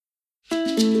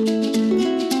Hello,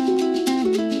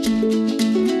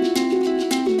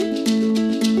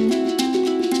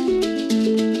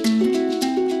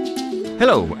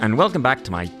 and welcome back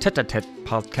to my tete-a-tete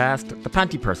podcast, The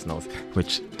Panty Personals,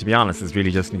 which, to be honest, is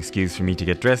really just an excuse for me to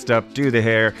get dressed up, do the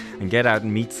hair, and get out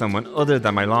and meet someone other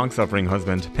than my long-suffering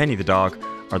husband, Penny the dog,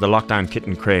 or the lockdown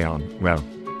kitten Crayon. Well,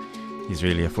 he's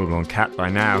really a full-blown cat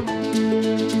by now.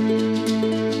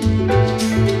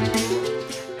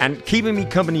 And keeping me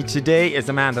company today is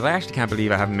a man that I actually can't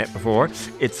believe I haven't met before.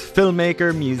 It's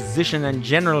filmmaker, musician, and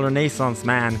general Renaissance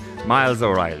man, Miles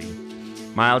O'Reilly.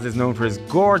 Miles is known for his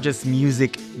gorgeous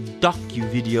music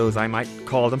docu-videos, I might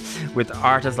call them, with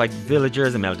artists like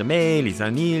Villagers, Imelda May, Lisa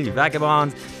O'Neill, You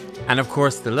Vagabonds, and of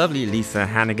course the lovely Lisa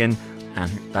Hannigan, and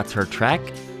that's her track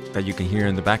that you can hear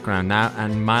in the background now.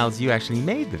 And Miles, you actually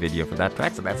made the video for that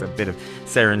track, so that's a bit of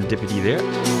serendipity there.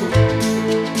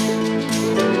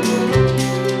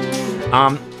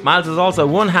 Miles is also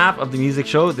one half of the music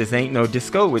show This Ain't No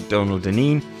Disco with Donald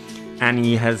Deneen, and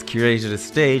he has curated a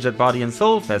stage at Body and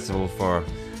Soul Festival for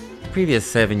the previous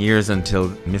 7 years until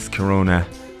Miss Corona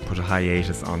put a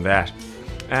hiatus on that.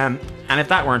 And if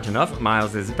that weren't enough,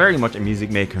 Miles is very much a music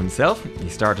maker himself. He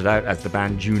started out as the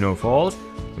band Juno Falls,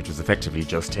 which was effectively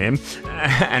just him,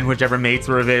 and whichever mates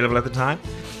were available at the time.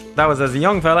 That was as a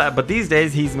young fella, but these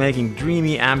days he's making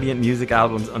dreamy ambient music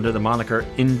albums under the moniker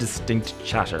Indistinct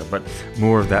Chatter, but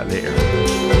more of that later.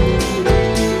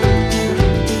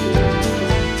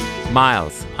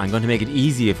 Miles, I'm going to make it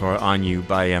easier on you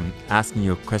by asking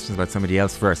you questions about somebody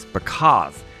else first,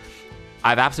 because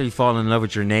I've absolutely fallen in love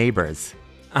with your neighbours.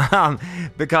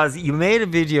 Because you made a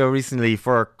video recently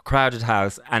for Crowded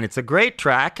House, and it's a great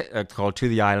track called To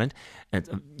the Island.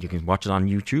 You can watch it on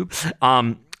YouTube.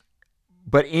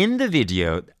 But in the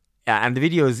video, and the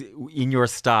video is in your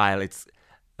style, it's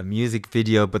a music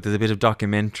video, but there's a bit of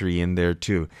documentary in there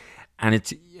too. And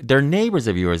they're neighbours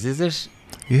of yours, is it?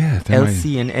 Yeah,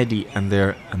 Elsie and Eddie, and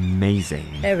they're amazing.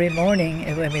 Every morning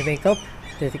when we wake up,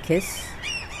 there's a kiss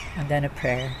and then a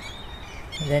prayer.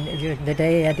 And then during the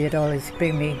day, Eddie'd always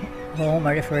bring me home,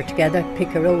 or if we were together,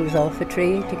 pick a rose off a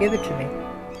tree to give it to me.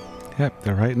 Yep,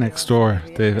 they're right next door.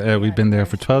 We've been there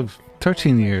for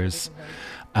 13 years,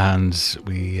 and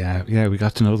we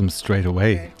got to know them straight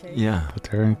away. Yeah. But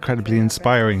they're incredibly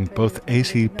inspiring, both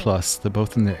 80 plus, they're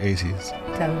both in their 80s.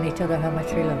 Telling each other how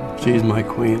much we love her. She's my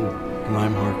queen, and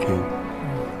I'm her king.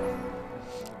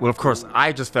 Well, of course,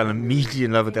 I just fell immediately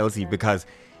in love with Elsie because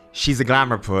she's a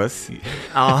glamour puss.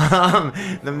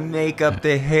 The makeup,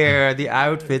 the hair, the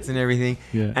outfits and everything.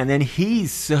 Yeah. And then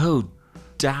he's so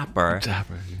dapper. Yeah.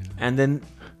 And then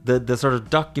the sort of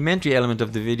documentary element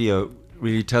of the video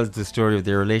really tells the story of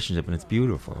their relationship, and it's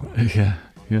beautiful. Yeah.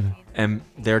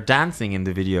 They're dancing in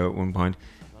the video at one point.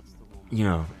 You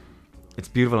know, it's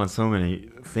beautiful on so many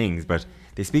things, but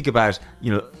they speak about,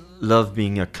 love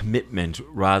being a commitment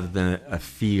rather than a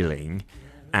feeling.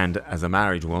 And as a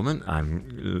married woman, I'm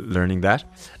learning that.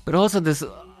 But also there's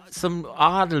some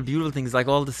odd and beautiful things, like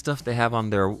all the stuff they have on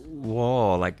their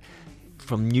wall, like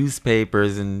from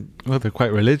newspapers and... Well, they're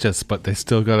quite religious, but they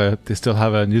still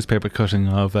have a newspaper cutting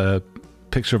of a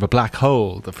picture of a black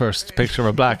hole, the first picture of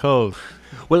a black hole.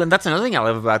 Well, and that's another thing I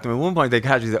love about them. At one point, they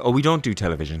casually say, we don't do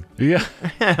television. Yeah.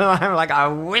 And I'm like, I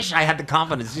wish I had the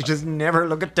confidence to just never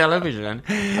look at television.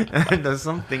 And there's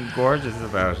something gorgeous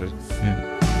about it.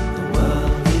 Yeah. The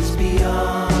world is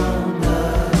beyond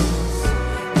us.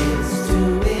 It's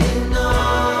too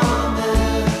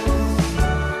enormous.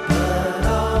 But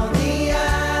on the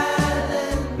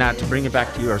island... Now, to bring it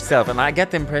back to yourself, and I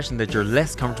get the impression that you're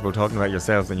less comfortable talking about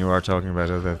yourself than you are talking about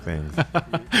other things.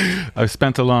 I've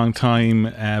spent a long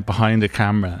time behind the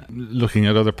camera looking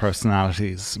at other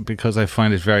personalities because I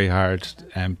find it very hard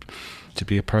to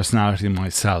be a personality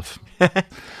myself.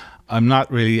 I'm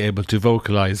not really able to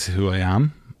vocalize who I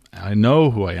am. I know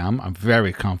who I am. I'm a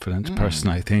very confident person,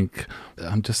 I think.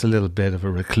 I'm just a little bit of a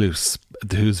recluse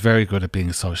who's very good at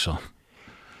being social.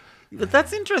 But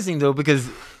that's interesting, though, because,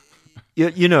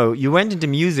 you went into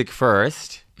music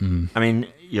first. I mean,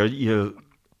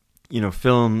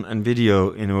 film and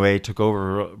video in a way took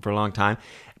over for a long time,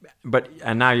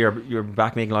 and now you're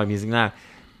back making a lot of music now.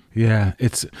 Yeah,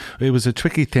 it was a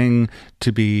tricky thing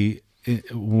to be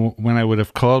when I would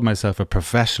have called myself a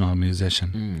professional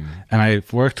musician, and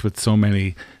I've worked with so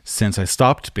many since I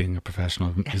stopped being a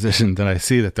professional musician that I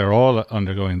see that they're all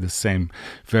undergoing the same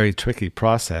very tricky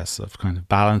process of kind of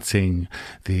balancing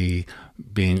the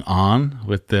being on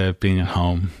with the being at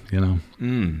home,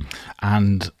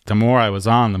 And the more I was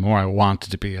on, the more I wanted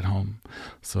to be at home.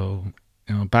 So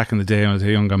You know, back in the day when I was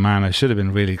a younger man, I should have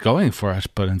been really going for it,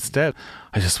 but instead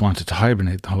I just wanted to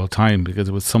hibernate the whole time because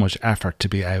it was so much effort to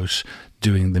be out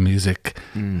doing the music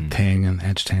thing and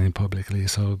entertaining publicly.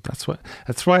 So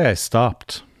that's why I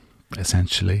stopped,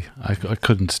 essentially. I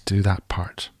couldn't do that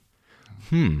part.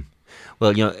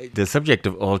 Well, you know, the subject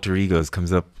of alter egos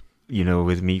comes up, you know,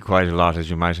 with me quite a lot, as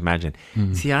you might imagine.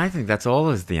 See, I think that's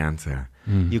always the answer.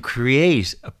 You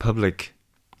create a public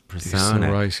persona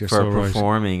You're for so right.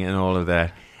 performing and all of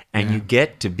that, and you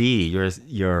get to be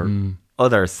your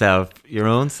other self, your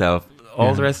own self,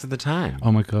 all the rest of the time.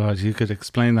 Oh my God, you could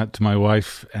explain that to my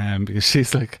wife because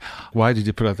she's like, why did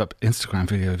you put out that Instagram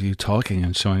video of you talking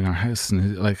and showing our house?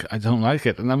 And like, I don't like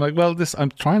it. And I'm like, well,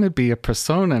 I'm trying to be a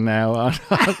persona now.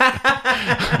 I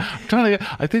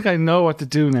think I know what to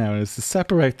do now, is to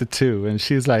separate the two. And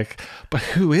she's like, but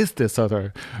who is this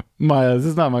other Miles?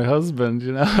 This is not my husband,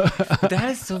 you know? That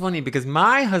is so funny because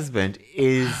my husband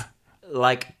is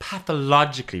like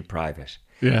pathologically private.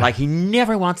 Yeah. Like he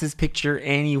never wants his picture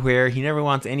anywhere. He never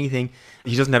wants anything.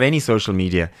 He doesn't have any social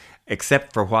media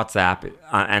except for WhatsApp.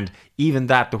 And even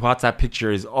that, the WhatsApp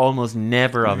picture is almost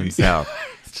never of himself.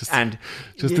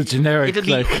 Just the generic, it'll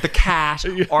be like the cat,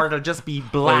 or it'll just be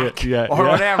black, Yeah, or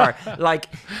yeah. whatever. Like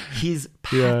he's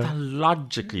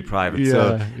pathologically private.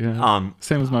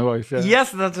 Same as my wife. Yeah.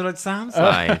 Yes, that's what it sounds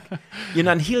like. You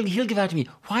know, and he'll give out to me,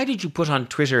 why did you put on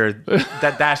Twitter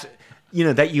that you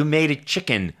know, that you made a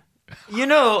chicken? You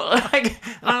know, like,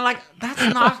 and I'm like, that's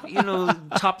not, you know,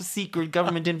 top secret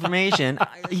government information,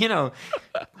 you know.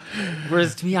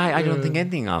 Whereas to me, I don't think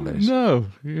anything of it. No,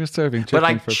 you're serving chicken But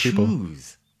I for people.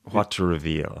 choose what to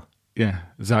reveal. Yeah,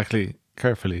 exactly.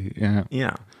 Carefully. Yeah.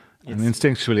 Yeah. And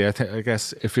instinctually, I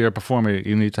guess if you're a performer,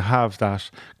 you need to have that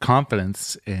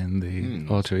confidence in the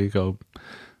alter ego.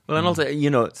 Well, and also, you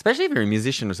know, especially if you're a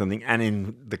musician or something, and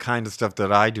in the kind of stuff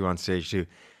that I do on stage too,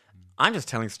 I'm just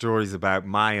telling stories about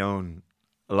my own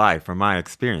life or my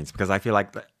experience because I feel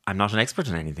like I'm not an expert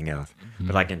in anything else,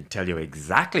 but I can tell you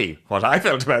exactly what I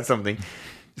felt about something.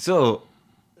 So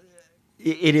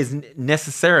it is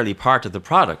necessarily part of the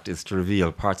product is to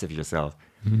reveal parts of yourself.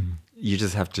 You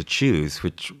just have to choose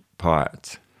which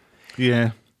parts.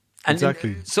 Yeah, And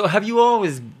exactly. So have you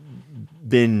always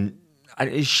been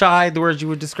is shy the word you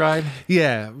would describe?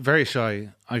 Yeah, very shy,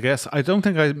 I guess. I don't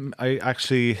think I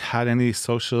actually had any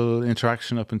social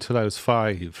interaction up until I was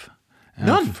 5.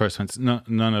 None? First ones,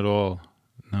 none at all.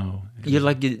 No. You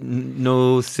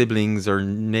no siblings or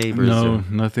neighbors? No, or...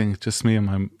 nothing. Just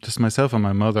myself and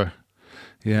my mother.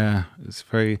 Yeah, it's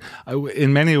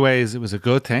in many ways, it was a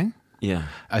good thing. Yeah.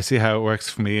 I see how it works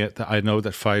for me. I know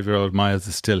that 5-year-old Miles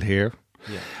is still here.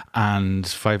 Yeah. And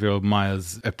 5-year-old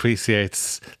Miles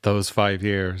appreciates those 5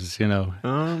 years, you know.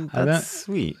 That's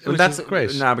sweet. Which That's is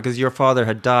great. Now, because your father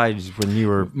had died when you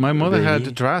were My mother a had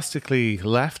baby. drastically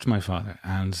left my father,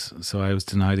 and so I was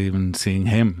denied even seeing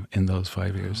him in those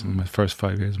 5 years, in my first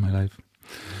 5 years of my life.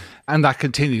 And that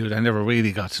continued. I never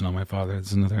really got to know my father.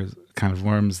 There's another kind of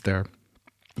worms there.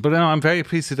 But no, I'm very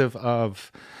appreciative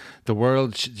of the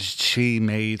world she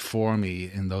made for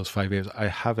me in those 5 years. I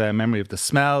have a memory of the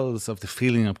smells, of the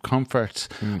feeling of comfort,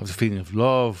 of the feeling of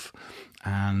love.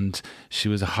 And she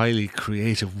was a highly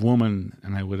creative woman.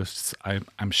 And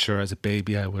I'm sure as a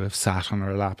baby, I would have sat on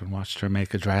her lap and watched her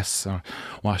make a dress or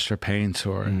watched her paint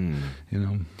or, you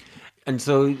know. And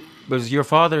so, but your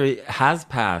father has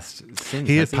passed since.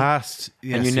 He has had passed.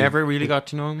 Yes, and you never really got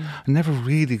to know him? I never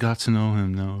really got to know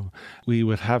him, no. We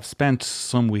would have spent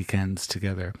some weekends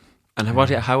together. And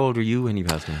how old were you when he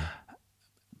passed away?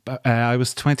 I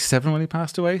was 27 when he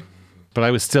passed away, but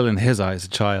I was still in his eyes a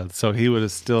child, so he would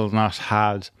have still not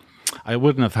had, I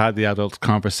wouldn't have had the adult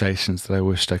conversations that I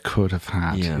wished I could have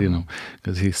had, you know,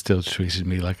 because he still treated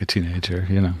me like a teenager,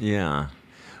 you know. Yeah.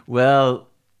 Well,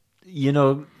 you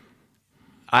know,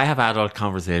 I have adult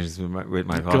conversations with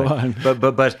my father. Go on.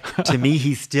 But to me,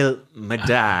 he's still my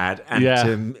dad, and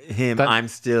to him, I'm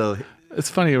still... It's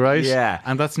funny, right? Yeah.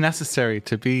 And that's necessary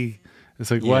to be. It's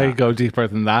like, why go deeper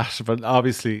than that? But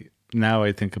obviously, now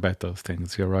I think about those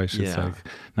things. You're right. It's like,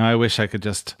 now I wish I could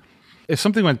just... If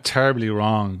something went terribly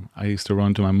wrong, I used to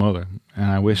run to my mother.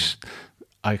 And I wish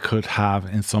I could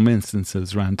have, in some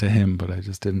instances, ran to him, but I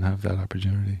just didn't have that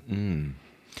opportunity.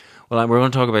 Well, we're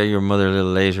going to talk about your mother a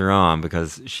little later on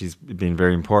because she's been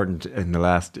very important in the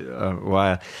last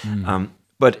while.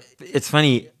 But it's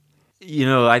funny... You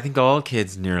know, I think all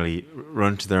kids nearly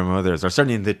run to their mothers, or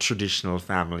certainly in the traditional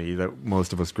family that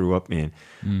most of us grew up in.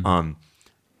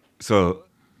 So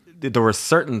there were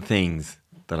certain things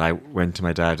that I went to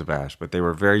my dad about, but they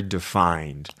were very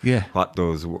defined. Yeah. What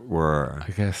those were. I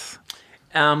guess.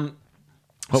 So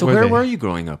were where they? were you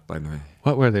growing up, by the way?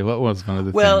 What were they? What was one of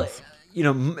the Well, things?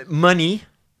 money.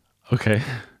 Okay.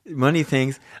 Money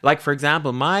things. Like, for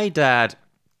example, my dad,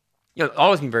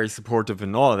 always been very supportive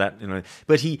and all of that,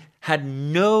 but he had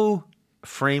no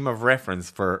frame of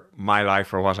reference for my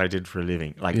life or what I did for a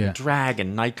living. Like drag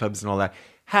and nightclubs and all that.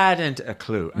 Hadn't a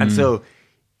clue. And so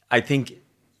I think,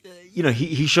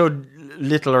 he showed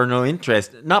little or no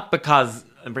interest, not because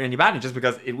of any bad, just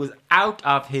because it was out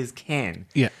of his ken.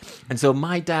 Yeah. And so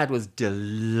my dad was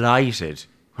delighted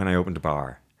when I opened a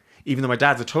bar. Even though my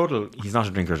dad's he's not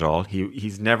a drinker at all.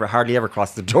 He's hardly ever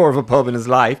crossed the door of a pub in his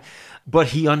life, but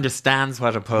he understands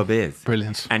what a pub is.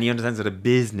 Brilliant. And he understands what a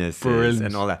business is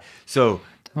and all that. So,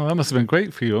 that must have been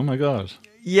great for you. Oh my God.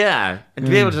 yeah, and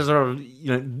to be able to sort of,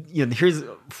 here's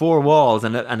 4 walls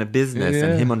and a business,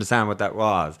 and him understand what that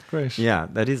was. Great. Yeah,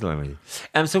 that is lovely.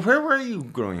 So where were you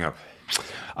growing up?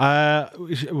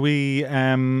 We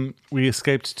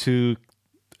escaped to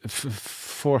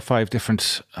 4 or 5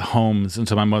 different homes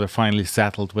until my mother finally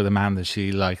settled with a man that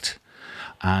she liked,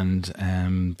 and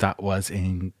that was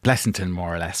in Blessington,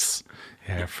 more or less,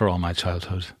 for all my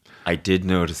childhood. I did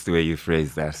notice the way you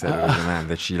phrased that. That it was a man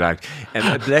that she liked.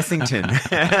 Blessington.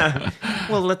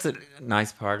 Well, that's a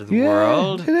nice part of the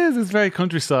world. It is. It's very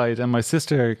countryside. And my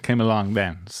sister came along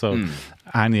then. So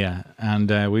Anya.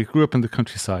 And we grew up in the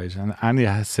countryside. And Anya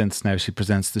has since now, she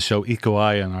presents the show Eco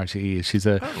Eye on RTE.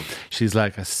 She's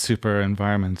like a super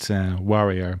environment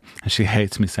warrior. And she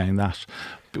hates me saying that.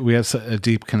 But we have a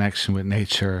deep connection with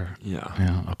nature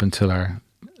up until our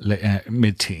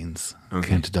mid-teens.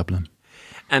 Came to Dublin.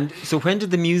 And so when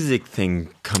did the music thing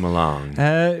come along?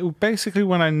 Basically,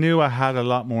 when I knew I had a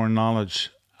lot more knowledge,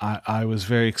 I was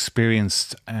very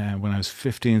experienced. When I was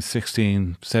 15,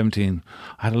 16, 17,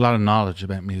 I had a lot of knowledge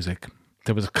about music.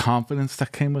 There was a confidence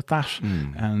that came with that.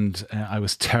 And I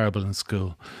was terrible in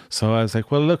school. So I was like,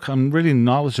 well, look, I'm really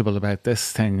knowledgeable about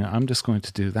this thing. I'm just going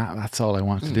to do that. That's all I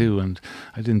want to do. And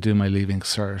I didn't do my leaving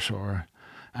cert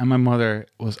And my mother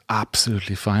was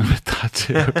absolutely fine with that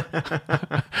too.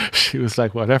 She was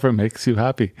like, whatever makes you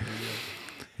happy.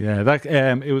 Yeah,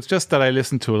 it was just that I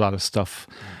listened to a lot of stuff.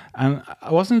 And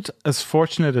I wasn't as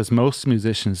fortunate as most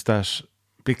musicians that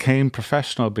became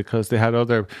professional because they had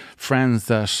other friends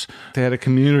that they had a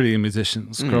community of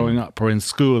musicians growing up, or in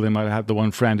school they might have had the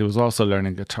one friend who was also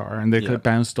learning guitar and they could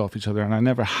bounce off each other, and I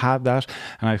never had that.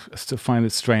 And I still find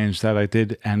it strange that I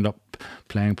did end up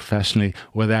playing professionally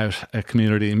without a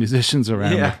community of musicians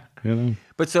around me.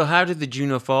 But so how did the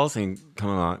Juno Falls thing come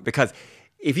along? Because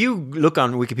if you look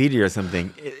on Wikipedia or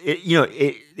something,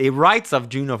 it writes of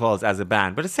Juno Falls as a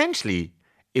band, but essentially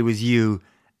it was you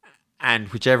and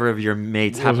whichever of your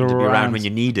mates happened to be around when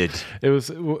you needed. It was,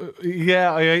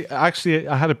 I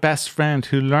had a best friend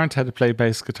who learned how to play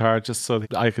bass guitar just so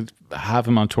that I could have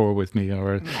him on tour with me,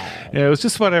 or it was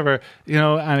just whatever,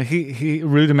 and he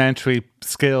rudimentary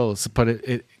skills, but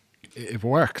it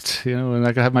worked, and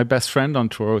I could have my best friend on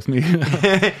tour with me.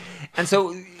 And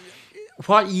so,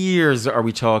 what years are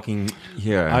we talking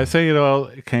here? I say it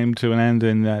all came to an end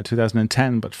in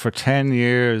 2010, but for 10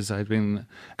 years I'd been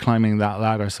climbing that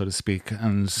ladder, so to speak.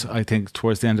 And I think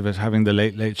towards the end of it, having the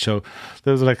Late Late Show,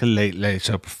 there was like a Late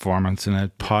Show performance in a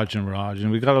Podge and Raj,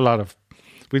 and we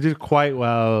did quite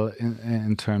well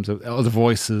in terms of The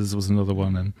Voices was another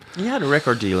one, and you had a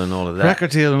record deal and all of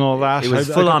that. It was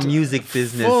full on music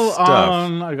business full stuff.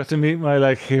 On. I got to meet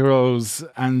my heroes,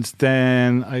 and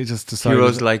then I just decided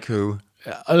heroes like who?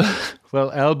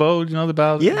 Well, Elbow, the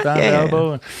band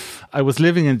Elbow. I was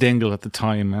living in Dingle at the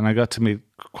time, and I got to meet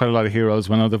quite a lot of heroes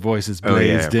when Other Voices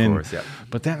blazed in. Course, yeah.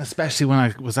 But then, especially when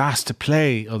I was asked to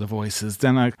play Other Voices,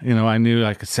 then I knew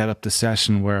I could set up the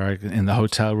session in the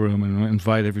hotel room and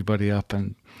invite everybody up.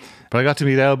 But I got to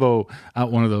meet Elbow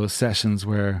at one of those sessions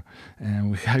where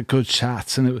we had good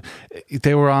chats, and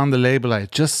they were on the label I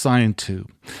had just signed to.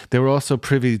 They were also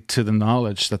privy to the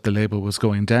knowledge that the label was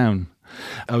going down.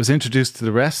 I was introduced to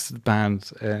the rest of the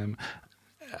band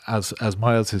as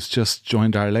Miles has just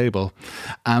joined our label,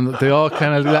 and they all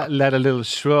kind of let a little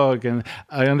shrug, and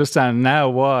I understand now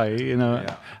why,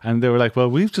 and they were like, well,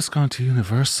 we've just gone to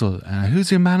Universal,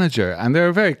 who's your manager? And they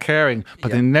were very caring,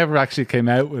 but they never actually came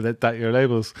out with it that your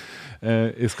label's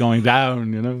is going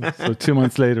down, so 2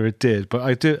 months later it did. But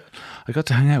I got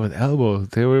to hang out with Elbow.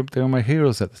 They were my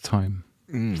heroes at the time.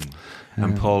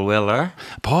 And Paul Weller.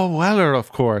 Paul Weller,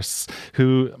 of course,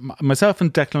 who myself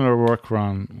and Declan O'Rourke were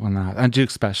on that, and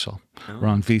Duke Special were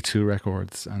on V2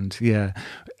 Records. And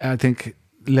I think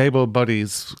label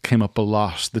buddies came up a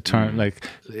lot. The term,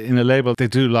 in a label, they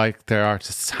do like their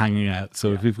artists hanging out.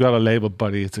 So if you've got a label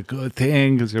buddy, it's a good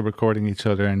thing because you're recording each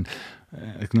other. And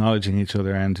acknowledging each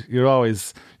other, and you're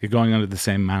going under the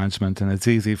same management, and it's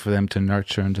easy for them to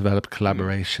nurture and develop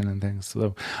collaboration and things.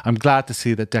 So I'm glad to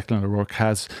see that Declan O'Rourke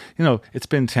has, it's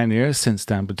been 10 years since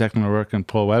then, but Declan O'Rourke and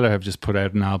Paul Weller have just put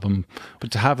out an album.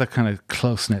 But to have that kind of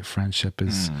close-knit friendship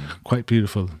is quite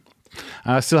beautiful.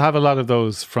 And I still have a lot of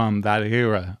those from that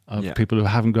era of people who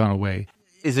haven't gone away.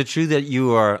 Is it true that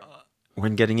you are,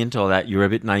 when getting into all that, you're a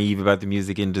bit naive about the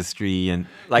music industry, and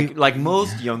like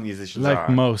most young musicians like are?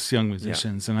 Most young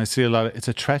musicians, and I see it's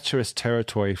a treacherous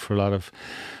territory for a lot of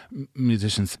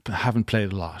musicians who haven't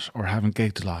played a lot or haven't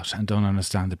gigged a lot and don't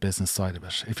understand the business side of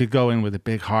it. If you go in with a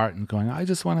big heart and going, I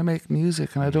just want to make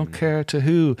music and I don't care to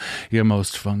who, you're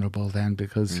most vulnerable then,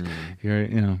 because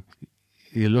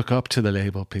you look up to the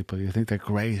label people, you think they're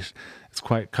great. It's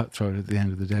quite cutthroat at the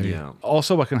end of the day. Yeah.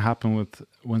 Also, what can happen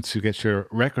once you get your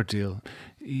record deal,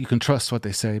 you can trust what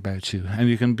they say about you, and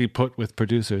you can be put with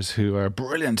producers who are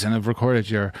brilliant and have recorded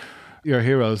your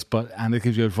heroes, and they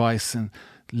give you advice, and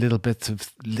little bits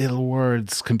of little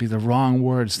words can be the wrong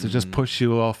words to just push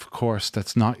you off course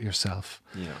that's not yourself.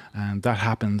 Yeah. And that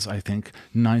happens, I think,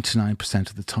 99%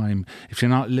 of the time. If you're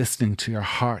not listening to your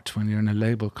heart when you're in a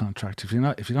label contract, if you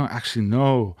don't actually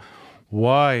know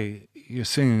why you're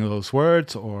singing those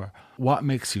words or what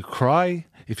makes you cry,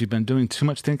 if you've been doing too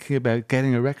much thinking about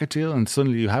getting a record deal and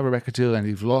suddenly you have a record deal and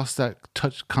you've lost that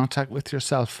contact with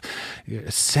yourself, you're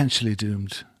essentially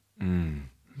doomed.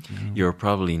 You're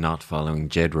probably not following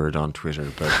Jedward on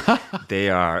Twitter, but they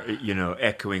are,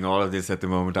 echoing all of this at the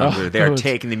moment on Twitter. They're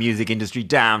taking the music industry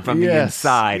down from the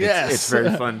inside. Yes. It's very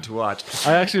fun to watch.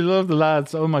 I actually love the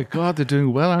lads. Oh my God, they're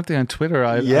doing well, aren't they, on Twitter?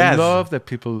 I love that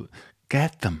people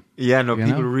get them. Yeah, no,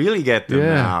 people really get them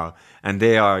now. And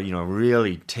they are,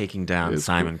 really taking down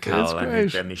Simon Cowell and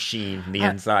the machine from the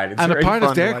inside. It's and a very part fun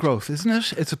of to their watch. growth, isn't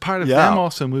it? It's a part of them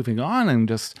also moving on, and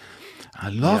just I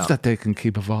love that they can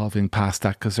keep evolving past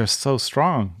that, because they're so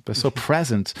strong, they're so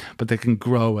present, but they can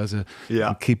grow and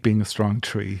keep being a strong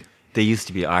tree. They used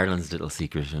to be Ireland's little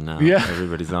secret, and now Yeah.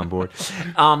 everybody's on board.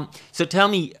 So tell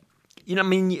me,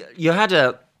 you had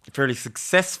a fairly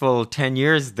successful 10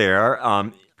 years there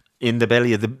in the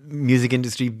belly of the music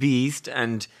industry beast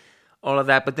and all of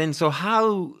that. But then, so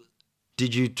how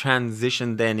did you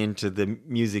transition then into the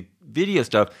music video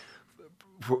stuff,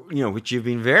 which you've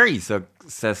been very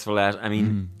successful at? I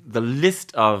mean, the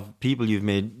list of people you've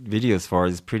made videos for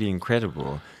is pretty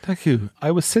incredible. Thank you.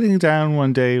 I was sitting down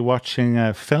one day watching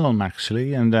a film,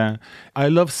 actually, and I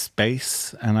love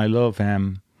space and I love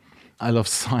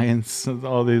science and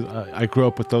all these. I grew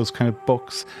up with those kind of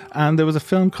books, and there was a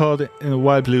film called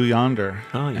Wild Blue Yonder,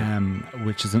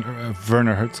 which is a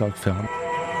Werner Herzog film.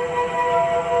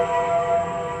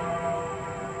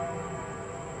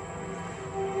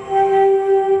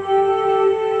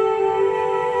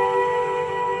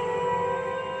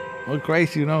 Oh,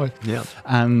 great, you know it. Yeah.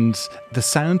 And the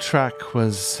soundtrack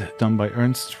was done by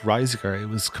Ernst Reisiger. It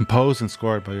was composed and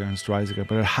scored by Ernst Reisiger,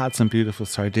 but it had some beautiful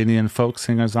Sardinian folk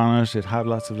singers on it. It had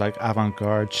lots of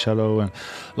avant-garde cello and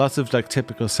lots of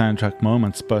typical soundtrack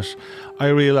moments. But I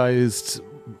realized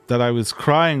that I was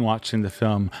crying watching the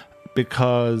film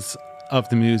because of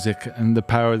the music and the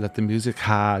power that the music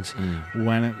had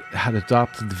when it had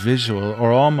adopted the visual,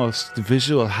 or almost the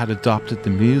visual had adopted the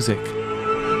music.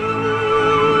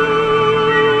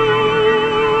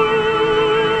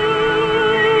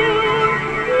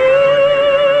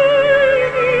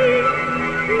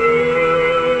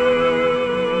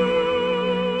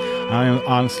 I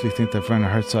honestly think that Werner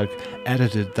Herzog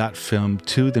edited that film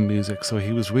to the music, so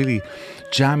he was really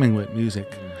jamming with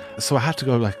music. So I had to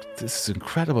go this is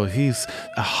incredible. He's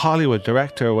a Hollywood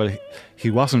director. Well, he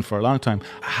wasn't for a long time.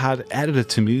 Had edited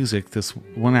to music this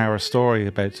 1 hour story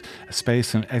about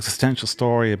space, an existential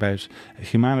story about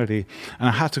humanity. And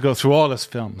I had to go through all his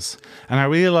films. And I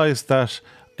realized that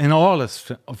in all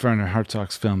of Werner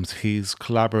Herzog's films, he's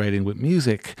collaborating with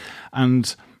music.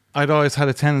 And I'd always had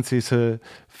a tendency to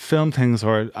film things,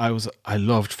 or I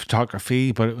loved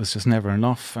photography, but it was just never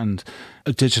enough, and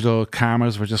digital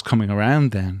cameras were just coming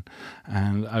around then,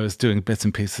 and I was doing bits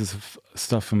and pieces of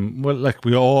stuff, and like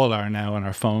we all are now on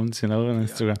our phones, and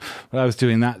Instagram. But I was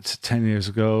doing that 10 years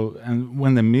ago, and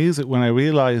when I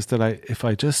realized that if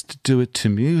I just do it to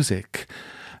music,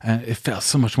 it felt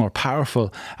so much more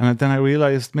powerful, and then I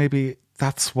realized maybe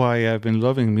that's why I've been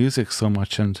loving music so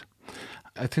much. And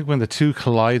I think when the two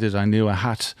collided, I knew I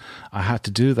had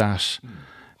to do that.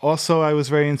 Also, I was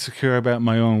very insecure about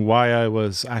my own why I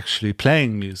was actually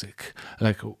playing music.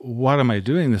 Like, what am I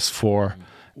doing this for?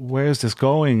 Where's this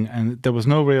going? And there was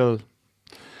no real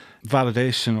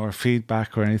validation or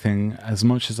feedback or anything as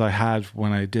much as I had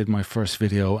when I did my first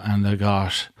video and I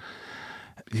got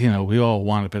we all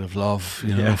want a bit of love,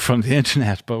 from the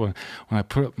internet. But when I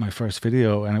put up my first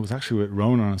video, and it was actually with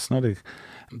Ronan and Snuddig,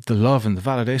 the love and the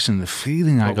validation, the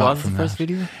feeling I got from the first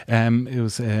video? It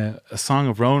was a song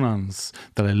of Ronan's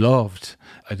that I loved.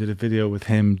 I did a video with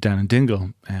him down in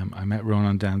Dingle. I met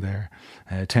Ronan down there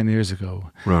 10 years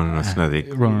ago. Ronan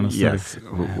O'Snuddig. Ronan O'Snuddig. Yes,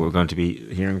 we're going to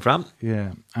be hearing from.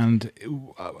 Yeah, and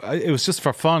it was just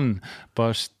for fun,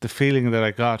 but the feeling that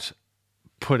I got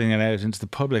putting it out into the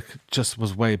public just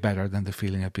was way better than the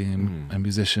feeling of being a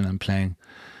musician and playing.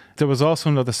 There was also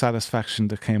another satisfaction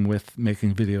that came with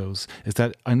making videos, is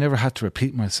that I never had to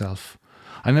repeat myself.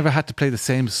 I never had to play the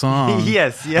same song.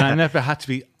 Yes, yeah. And I never had to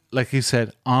be, like you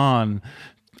said, on.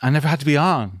 I never had to be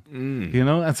on,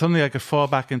 and suddenly I could fall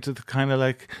back into the kind of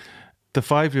like the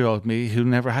 5-year-old me who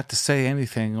never had to say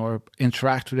anything or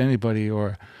interact with anybody,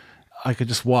 or I could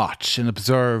just watch and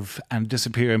observe and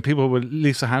disappear. And people would,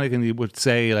 Lisa Hannigan would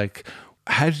say, like,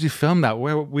 how did you film that?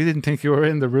 We didn't think you were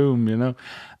in the room,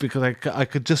 because I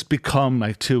could just become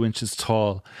like 2 inches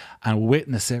tall and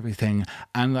witness everything.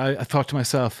 And I thought to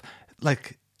myself,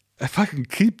 like, if I can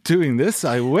keep doing this,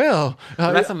 I will.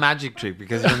 Well, that's a magic trick,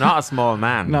 because you're not a small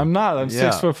man. No, I'm not. I'm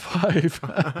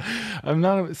 6'5". I'm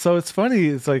not. So it's funny.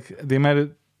 It's like the amount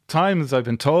of times I've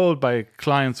been told by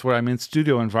clients where I'm in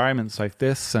studio environments like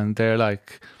this, and they're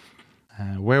like,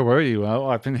 where were you? Oh,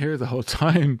 I've been here the whole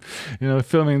time,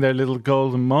 filming their little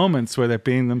golden moments where they're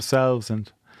being themselves.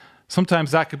 And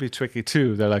sometimes that could be tricky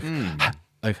too. They're like,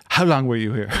 how long were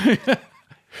you here?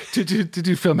 Did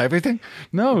you film everything?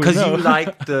 No, because you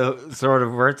like the sort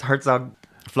of Herzog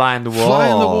fly in the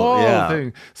wall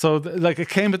thing. So it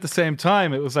came at the same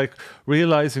time. It was like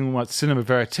realizing what cinema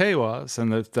verite was,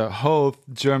 and the whole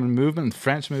German movement,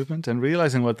 French movement, and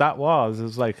realizing what that was. It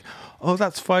was like, oh,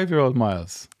 that's 5-year-old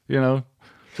Miles.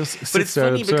 Just. But it's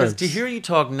funny because to hear you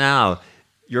talk now,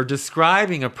 you're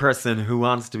describing a person who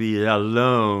wants to be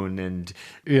alone and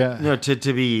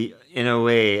to be in a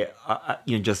way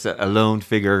just a lone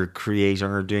figure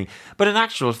creator or doing. But in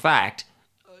actual fact,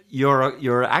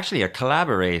 you're actually a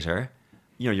collaborator.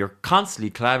 You're constantly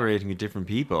collaborating with different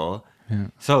people. Yeah.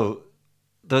 So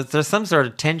there's some sort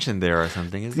of tension there or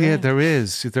something, isn't there? Yeah, there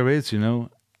is.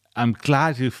 I'm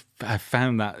glad have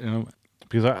found that.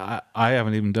 Because I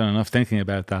haven't even done enough thinking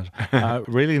about that.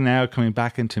 Really now coming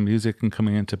back into music and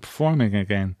coming into performing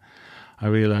again, I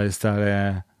realised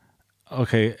that,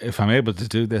 okay, if I'm able to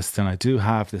do this, then I do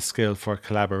have the skill for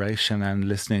collaboration and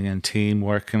listening and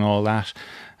teamwork and all that.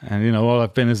 And, all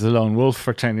I've been is a lone wolf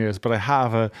for 10 years, but I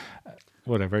have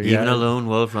whatever. Even a lone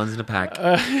wolf runs in a pack.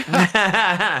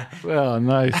 Well,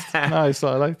 nice. Nice.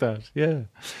 I like that. Yeah.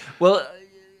 Well,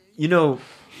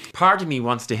 part of me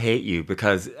wants to hate you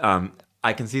because...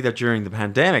 I can see that during the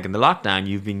pandemic and the lockdown,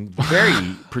 you've been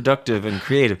very productive and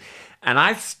creative. And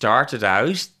I started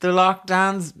out the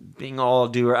lockdowns being all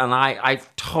doer, and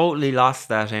I've totally lost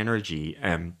that energy.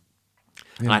 And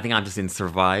I think I'm just in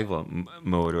survival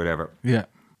mode or whatever. Yeah.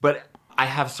 But I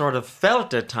have sort of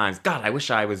felt at times, God, I wish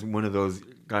I was one of those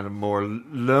kind of more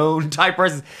lone type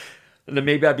persons. And then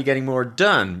maybe I'd be getting more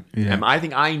done. Yeah. I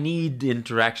think I need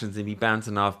interactions and be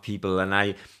bouncing off people, and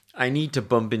I need to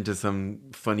bump into some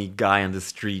funny guy on the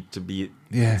street to be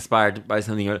inspired by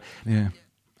something. Yeah. And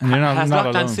you're has not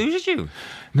lockdown alone. suited you?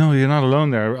 No, you're not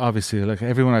alone there, obviously. Like,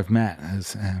 everyone I've met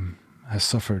has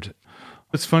suffered.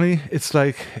 It's funny. It's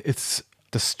like, it's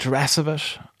the stress of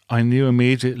it. I knew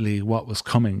immediately what was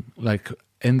coming. Like,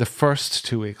 in the first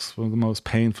 2 weeks were the most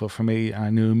painful for me. I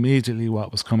knew immediately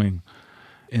what was coming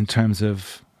in terms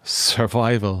of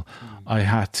survival. I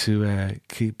had to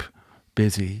keep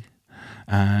busy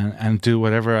and do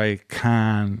whatever I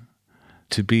can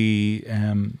to be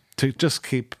to just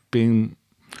keep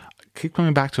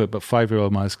coming back to it. But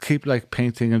 5-year-old Miles, keep like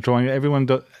painting and drawing. Everyone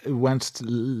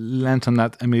lent on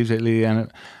that immediately, and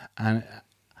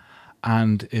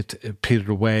it petered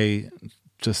away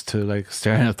just to like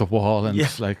staring at the wall and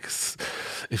like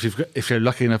if you're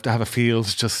lucky enough to have a field,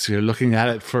 just you're looking at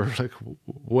it for like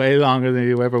way longer than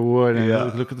you ever would,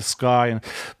 and look at the sky.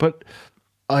 But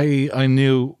I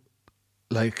knew,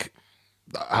 like,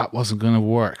 that wasn't going to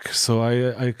work, so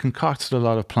I concocted a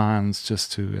lot of plans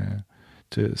just to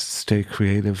stay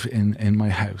creative in my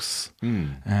house.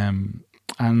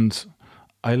 And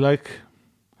I like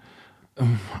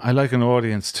an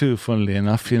audience too, funnily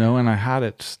enough, and I had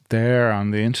it there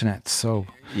on the internet. So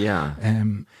I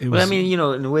mean, in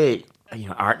a way,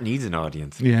 art needs an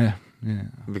audience. Yeah.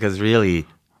 Because really,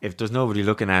 if there's nobody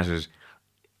looking at it,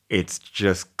 it's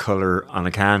just color on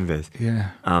a canvas.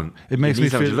 Yeah. It makes me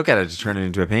feel to look at it to turn it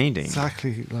into a painting.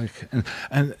 Exactly. Like,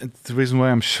 and the reason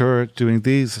why I'm sure doing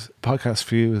these podcasts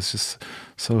for you is just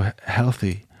so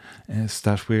healthy, is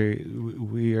that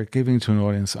we are giving to an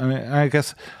audience. And I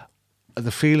guess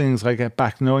the feelings I get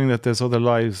back knowing that there's other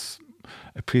lives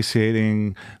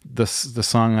appreciating the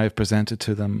song I've presented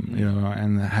to them, you know,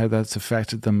 and how that's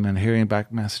affected them, and hearing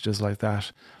back messages like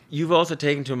that. You've also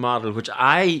taken to a model which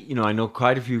I know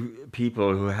quite a few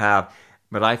people who have,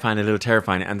 but I find a little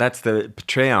terrifying, and that's the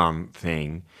Patreon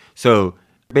thing. So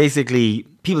basically,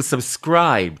 people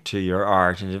subscribe to your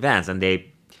art in advance, and they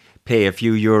pay a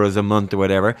few euros a month or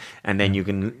whatever, and then you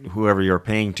can, whoever you're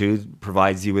paying to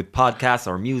provides you with podcasts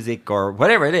or music or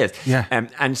whatever it is. Yeah.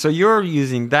 And so you're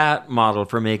using that model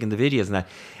for making the videos and that.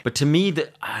 But to me,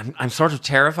 I'm sort of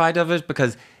terrified of it,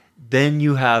 because then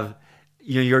you have,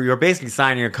 you're basically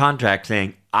signing a contract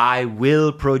saying, I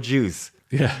will produce.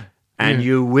 Yeah. And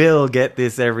you will get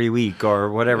this every week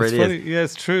or whatever It's it funny. is. Yeah,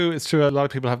 it's true. It's true. A lot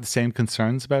of people have the same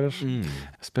concerns about it,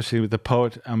 especially with the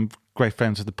poet. I'm great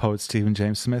friends with the poet Stephen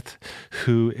James Smith,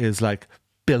 who is like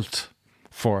built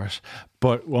for it,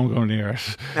 but won't go near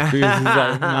it. Because he's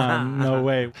like, no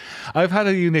way. I've had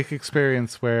a unique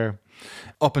experience where,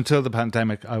 up until the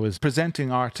pandemic, I was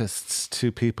presenting artists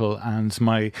to people, and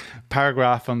my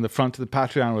paragraph on the front of the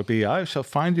Patreon would be, I shall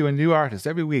find you a new artist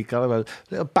every week. I'll have a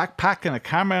little backpack and a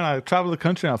camera, and I'll travel the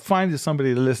country, and I'll find you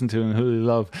somebody to listen to and who you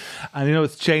love. And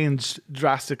it's changed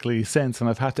drastically since, and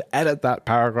I've had to edit that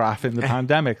paragraph in the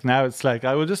pandemic. Now it's like,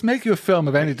 I will just make you a film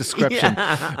of any description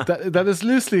that is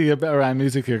loosely around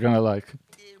music you're going to like.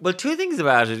 Well, two things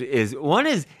about it is, one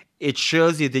is, it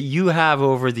shows you that you have,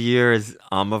 over the years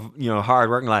of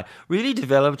hard working life, really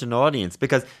developed an audience,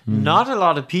 because not a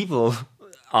lot of people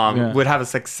would have a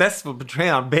successful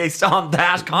Patreon based on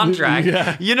that contract.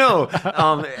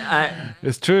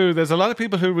 It's true. There's a lot of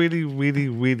people who really, really,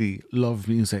 really love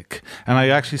music. And I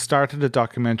actually started a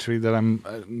documentary that I'm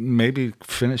maybe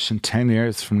finishing 10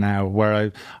 years from now,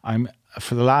 where I'm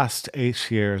for the last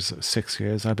 6 years,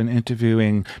 I've been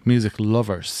interviewing music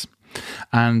lovers.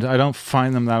 And I don't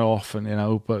find them that often,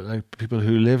 but like people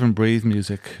who live and breathe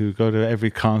music, who go to every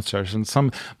concert, and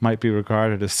some might be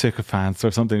regarded as sycophants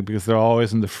or something because they're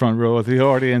always in the front row of the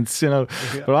audience,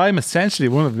 But I'm essentially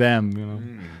one of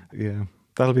them, Yeah,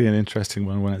 that'll be an interesting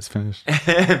one when it's finished.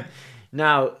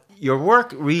 Now, your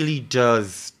work really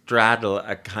does straddle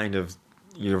a kind of,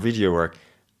 your video work,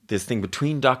 this thing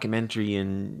between documentary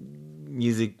and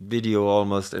music video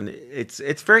almost, and it's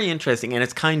very interesting, and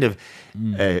it's kind of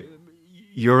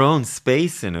your own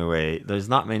space in a way. There's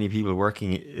not many people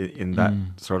working in that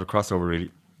sort of crossover, really.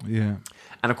 Yeah.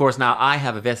 And of course, now I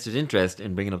have a vested interest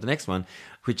in bringing up the next one,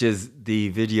 which is the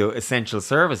video essential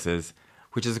services,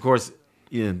 which is, of course,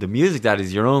 the music that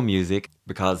is your own music,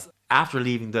 because after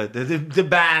leaving the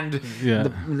band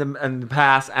and the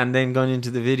past, and then going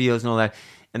into the videos and all that,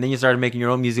 and then you started making your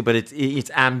own music, but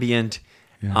it's ambient.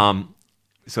 Yeah.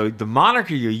 So the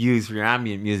moniker you use for your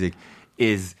ambient music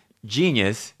is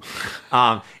Genius,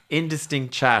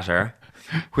 Indistinct Chatter,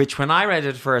 which when I read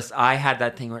it first, I had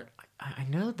that thing where I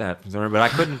know that from somewhere, but I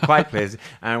couldn't quite place it.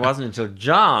 And it wasn't until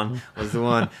John was the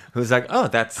one who was like, oh,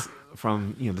 that's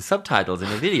from the subtitles in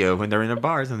a video when they're in a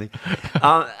bar or something.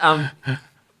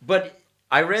 But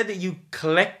I read that you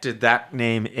collected that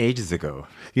name ages ago.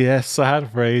 Yes, I had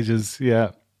it for ages,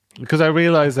 yeah. Because I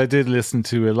realized I did listen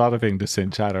to a lot of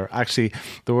Indistinct Chatter. Actually,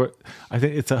 I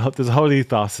think there's a whole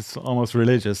ethos. It's almost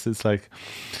religious. It's like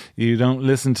you don't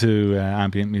listen to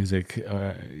ambient music,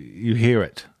 you hear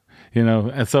it.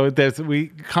 And so we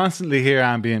constantly hear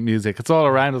ambient music. It's all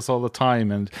around us all the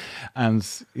time,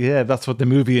 and yeah, that's what the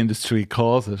movie industry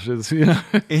calls it. Is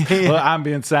well,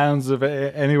 ambient sounds of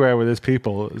anywhere where there's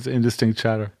people is indistinct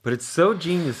chatter. But it's so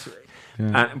genius.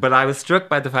 Yeah. But I was struck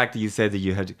by the fact that you said that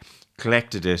you had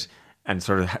collected it and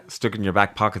sort of stuck it in your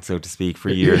back pocket, so to speak, for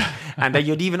years, and that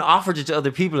you'd even offered it to other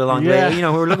people along the way,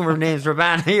 who were looking for names for a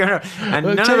band, and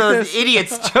well, none of those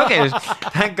idiots took it.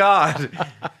 Thank God.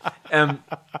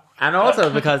 And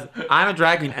also because I'm a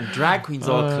drag queen, and drag queens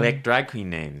all collect drag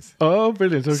queen names. Oh,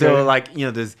 brilliant! Okay. So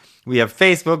we have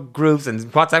Facebook groups and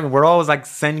WhatsApp, and we're always like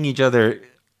sending each other.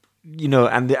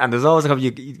 And there's always a couple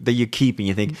that you keep, and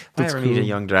you think, if I ever meet a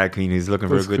young drag queen who's looking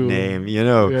for a good name,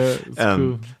 Yeah, it's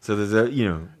cool. So there's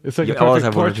It's like you a always perfect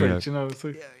have one or portrait, two. It's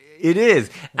like, It is,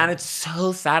 and it's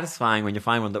so satisfying when you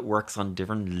find one that works on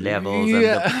different levels, and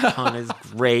the pun is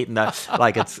great, and that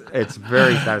it's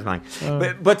very satisfying.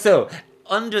 But so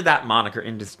under that moniker,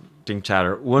 Indistinct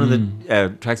Chatter, one of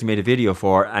the tracks you made a video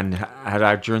for and had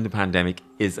out during the pandemic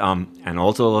is and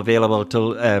also available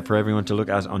for everyone to look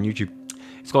at on YouTube.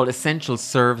 It's called Essential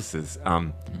Services,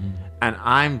 and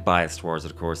I'm biased towards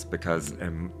it, of course, because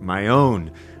my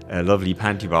own lovely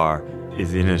panty bar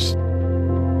is in it.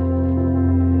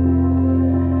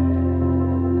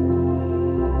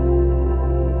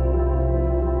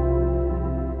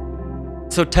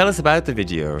 So tell us about the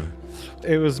video.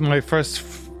 It was my first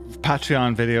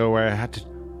Patreon video where I had to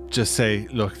just say,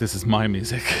 look, this is my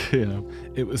music. You know,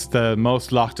 it was the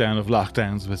most lockdown of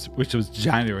lockdowns, which was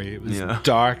January. It was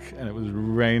dark and it was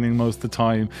raining most of the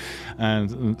time,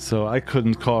 and so I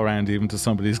couldn't call around even to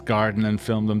somebody's garden and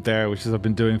film them there, which is I've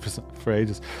been doing for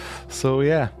ages. So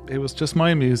yeah, it was just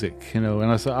my music, you know.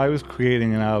 And I was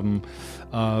creating an album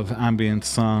of ambient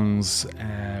songs,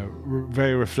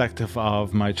 very reflective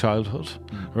of my childhood,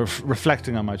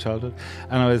 reflecting on my childhood.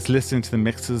 And I was listening to the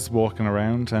mixes walking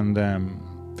around, and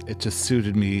it just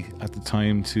suited me at the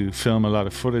time to film a lot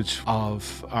of footage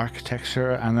of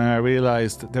architecture. And then I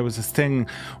realized that there was this thing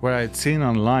where I'd seen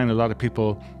online a lot of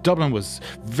people. Dublin was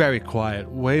very quiet,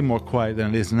 way more quiet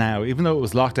than it is now. Even though it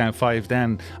was lockdown 5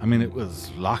 then, I mean, it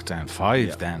was lockdown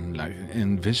 5 then. Like,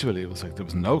 in visually, it was like there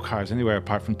was no cars anywhere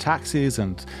apart from taxis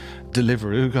and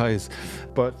Deliveroo guys.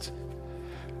 But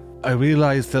I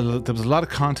realized that there was a lot of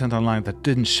content online that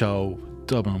didn't show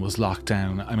Dublin was locked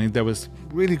down. I mean, there was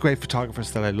really great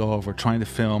photographers that I love were trying to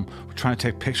film, were trying to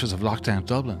take pictures of lockdown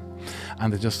Dublin,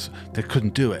 and they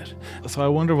couldn't do it. So I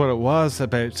wonder what it was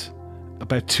about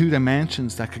 2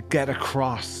 dimensions that could get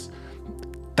across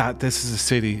that this is a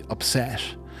city upset.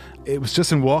 It was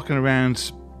just in walking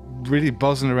around, really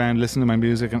buzzing around, listening to my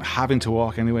music and having to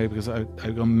walk anyway because I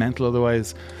go mental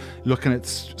otherwise, looking at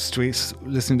streets,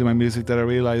 listening to my music, that I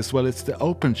realised, well, it's the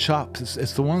open shops,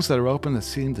 it's the ones that are open that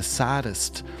seem the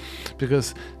saddest,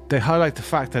 because they highlight the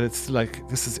fact that it's like,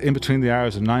 this is in between the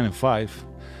hours of 9 and 5,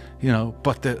 you know,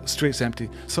 but the street's empty.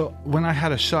 So when I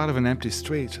had a shot of an empty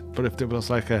street, but if there was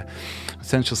like a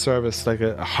essential service, like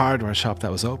a hardware shop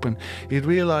that was open, you'd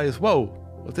realise, whoa,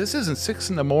 well, this isn't 6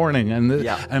 in the morning. And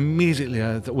immediately,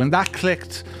 when that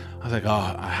clicked, I was like,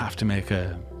 oh, I have to make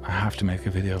a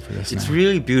video for this. It's now.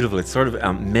 really beautiful. It's sort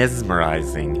of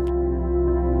mesmerizing.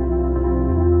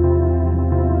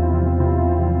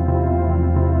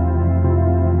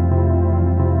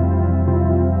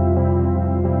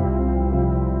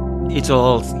 It's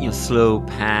all, you know, slow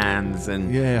pans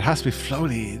and yeah, it has to be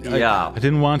floaty. Yeah. I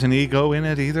didn't want an ego in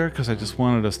it either because I just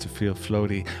wanted us to feel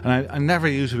floaty. And I never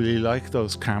usually like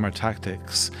those camera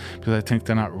tactics because I think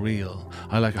they're not real.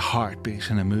 I like a heartbeat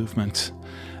and a movement.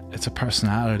 It's a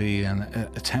personality and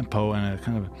a tempo and a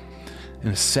kind of in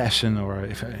a session, or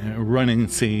if in a running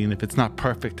scene, if it's not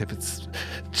perfect, if it's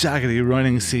jaggedy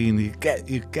running scene, you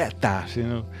get that, you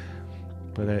know.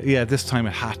 But yeah, this time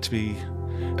it had to be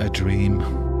a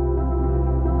dream.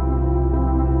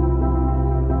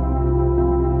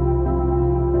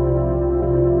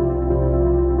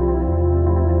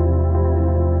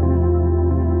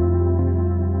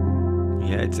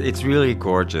 It's really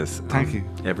gorgeous. Thank you.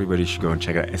 Everybody should go and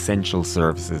check out Essential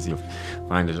Services. You'll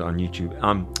find it on YouTube.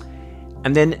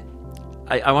 And then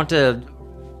I want to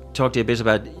talk to you a bit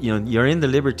about, you know, you're in the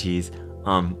Liberties.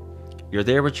 You're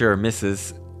there with your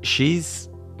missus.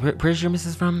 Where's your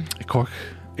missus from? Cork.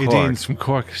 Aideen's from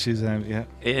Cork. She's yeah.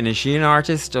 And is she an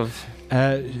artist of?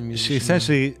 She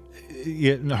essentially,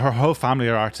 her whole family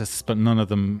are artists, but none of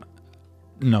them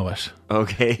know it.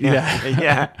 Okay.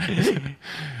 Yeah.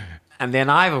 And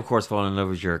then I've, of course, fallen in love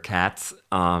with your cats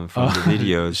from the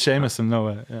videos. Seamus and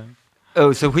Noah, yeah.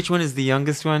 Oh, so which one is the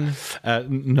youngest one?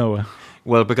 Noah.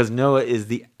 Well, because Noah is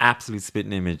the absolute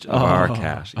spitting image of our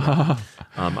cat. Yeah.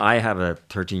 I have a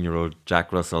 13-year-old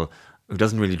Jack Russell who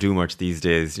doesn't really do much these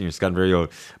days. You know, he's gotten very old.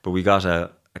 But we got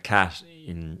a cat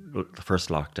in the first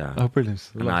lockdown. Oh, brilliant.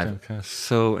 And I've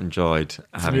so enjoyed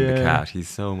having the cat. He's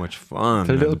so much fun.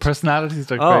 Their little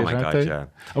personalities are great, my aren't God, they? yeah.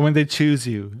 And when they choose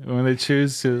you,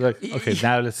 like, okay,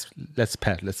 now let's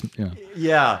pet, you know.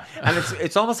 Yeah, and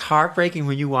it's almost heartbreaking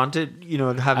when you want to, you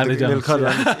know, have And the they little don't, cuddle.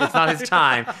 yeah. And it's not his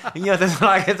time. And, you know,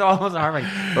 it's almost heartbreaking.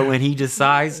 But when he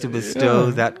decides to bestow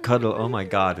that cuddle, oh my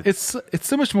God, It's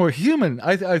so much more human.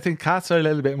 I think cats are a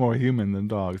little bit more human than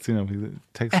dogs. You know, it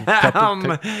takes a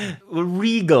couple.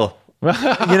 Regal.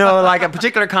 You know, like a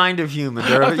particular kind of human.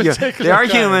 They are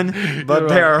human, but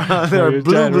they're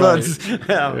blue bloods. Right.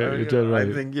 Yeah, you're dead right.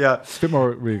 I think, yeah. A bit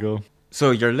more regal.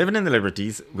 So you're living in the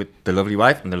Liberties with the lovely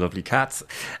wife and the lovely cats.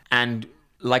 And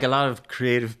like a lot of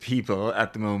creative people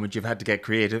at the moment, you've had to get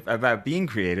creative about being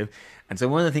creative. And so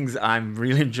one of the things I'm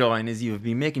really enjoying is you've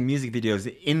been making music videos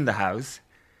in the house.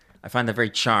 I find that very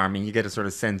charming. You get a sort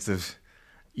of sense of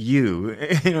you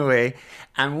in a way.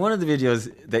 And one of the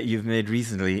videos that you've made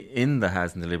recently in the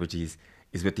house in the Liberties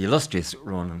is with the illustrious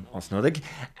Ronan Osnodig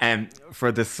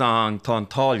for the song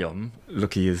Tántalium,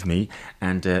 Lucky Is Me.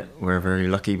 And we're very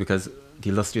lucky because the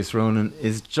illustrious Ronan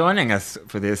is joining us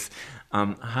for this.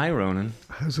 Hi Ronan.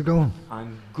 How's it going?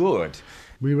 I'm good.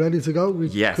 We ready to go?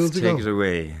 Yes, cool to take go? it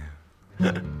away.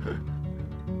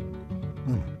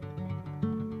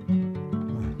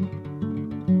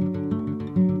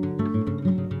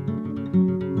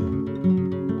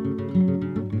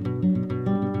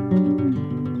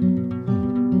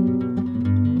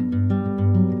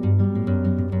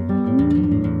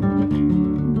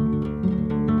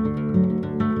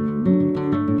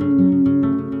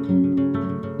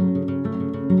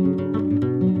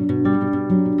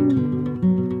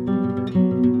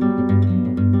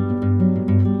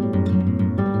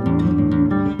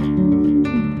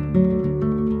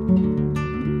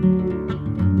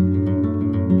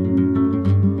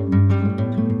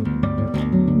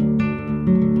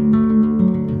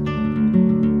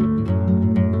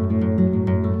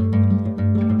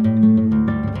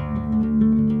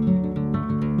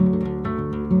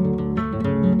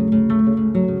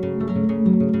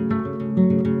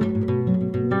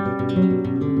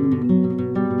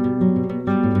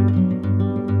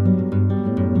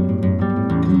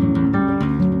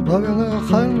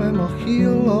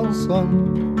 an san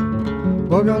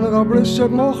Bagan ag a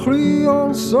briseg mo chrí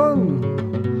an san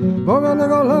Bagan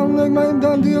ag a lamnig mein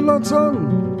den díl at san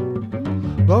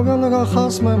Bagan ag a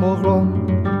chas mei mo chron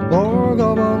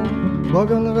Borgaban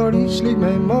Bagan ag a ríslig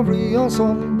mei ma brí an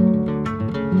san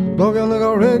Bagan ag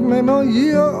a reg mei ma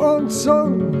yia an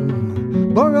san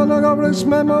Bagan ag a bris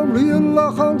mei ma rian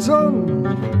lach an san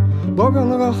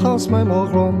Bagan ag a chas mei mo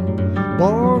chron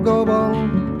Borgaban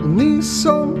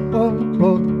Nisan an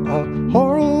rod a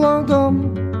Horlandam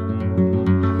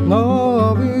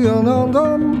Na vi an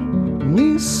andam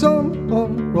Nisan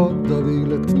an rod a vi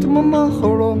lit ma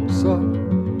machorom sa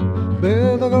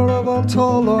Bedagar av an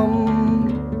talam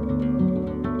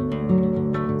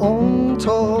On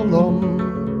talam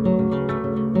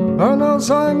Erna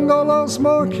sangalas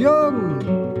makjan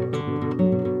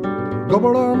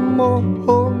Gobaram mo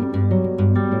hon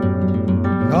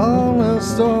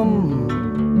Nanestam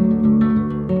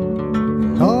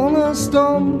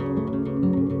Nanestam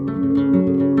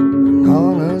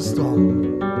Nanestam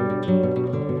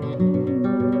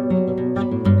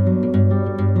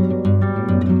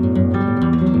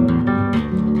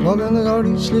Bagan ag a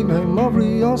ríslig mei ma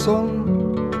brí an san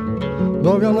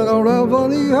Bagan ag a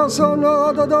ravan I hasan a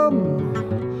adadam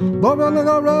Bagan ag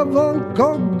a ravan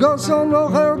koggasan a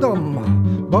herdam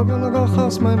Bagan ag a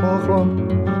chas mei ma chron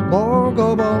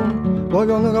Borgaban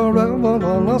Bagan ag a ravan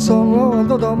an asan a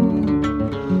adadam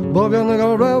Bagan ag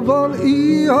a ravan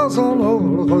I hasan a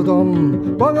herdam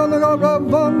Bagan ag a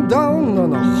ravan down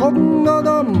an a chodden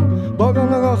adam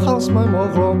Bagan ag a chas mei ma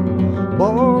chron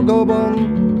Borgaban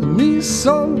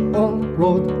Nisan an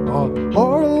rod a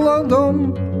Horlandam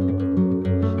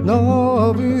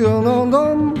Na vi an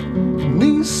andam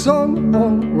Nisan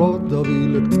an rod a vi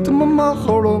lit ma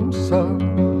machorom sa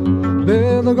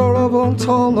Bedagar av an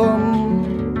talam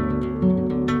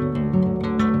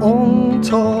On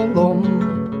talam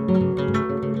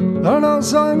Erna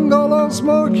sangalas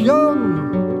makjan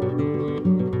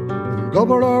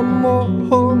Gobarar mo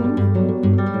hon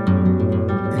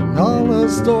In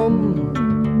Nanestam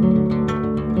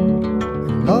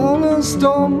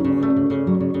Nanestam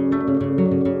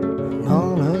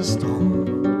Nanestam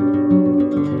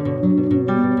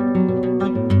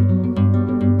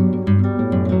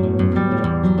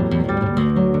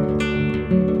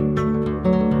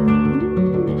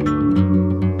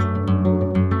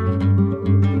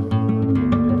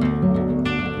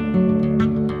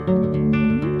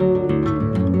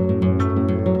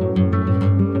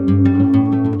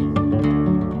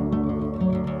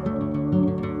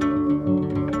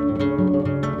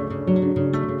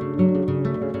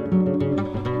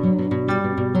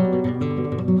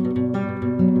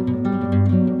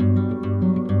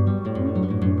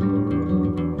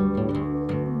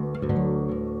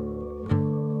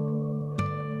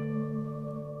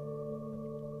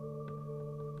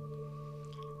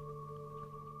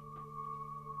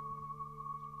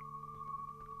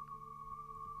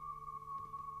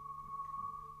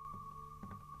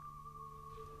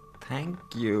Thank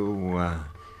you.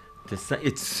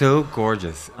 It's so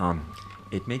gorgeous.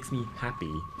 It makes me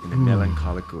happy in a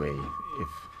melancholic way, if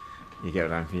you get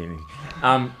what I'm feeling.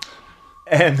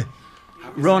 And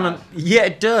Ronan, yeah,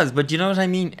 it does. But you know what I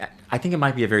mean? I think it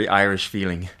might be a very Irish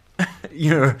feeling. You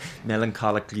know,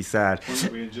 melancholically sad.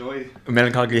 We enjoy.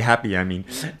 Melancholically happy, I mean.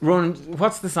 Ronan,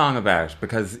 what's the song about?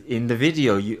 Because in the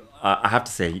video, I have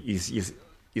to say,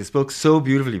 you spoke so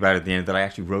beautifully about it at the end that I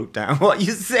actually wrote down what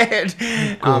you said.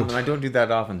 And I don't do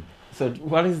that often. So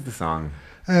what is the song?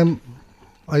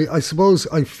 I suppose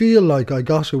I feel like I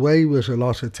got away with a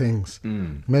lot of things.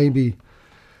 Maybe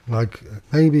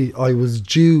I was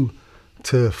due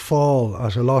to fall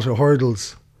at a lot of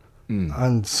hurdles,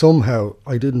 and somehow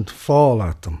I didn't fall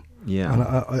at them. Yeah. And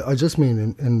I just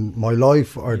mean in my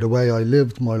life, or the way I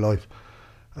lived my life.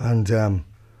 And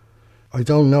I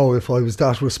don't know if I was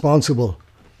that responsible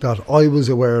that I was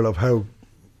aware of how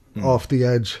off the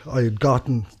edge I had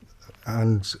gotten,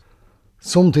 and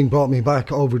something brought me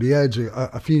back over the edge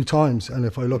a few times. And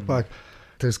if I look back,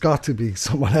 there's got to be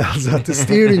someone else at the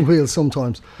steering wheel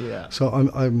sometimes. Yeah. So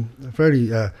I'm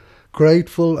very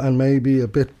grateful and maybe a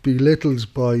bit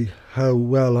belittled by how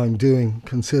well I'm doing,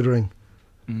 considering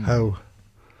how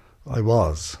I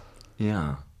was.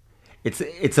 Yeah.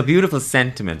 It's a beautiful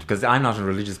sentiment, because I'm not a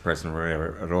religious person or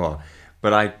whatever at all,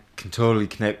 but I can totally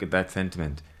connect with that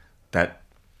sentiment, that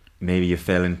maybe you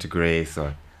fell into grace,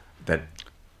 or that,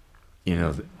 you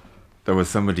know, there was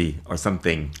somebody or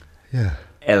something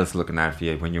else looking after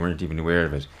you when you weren't even aware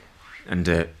of it. And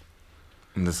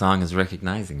the song is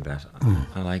recognizing that.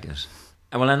 I like it.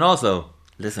 And well, and also,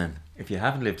 listen, if you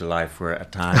haven't lived a life where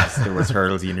at times there was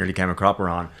hurdles you nearly came a cropper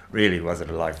on, really was it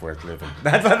a life worth living?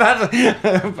 That's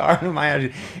part of my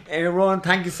attitude. Rowan,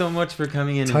 thank you so much for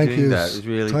coming in Thank and doing you. that. It was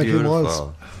really Thank you, beautiful.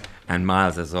 Miles. And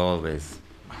Miles, as always,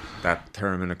 that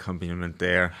theremin accompaniment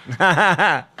there.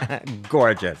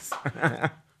 Gorgeous.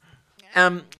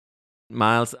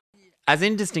 Miles, as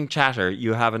Indistinct Chatter,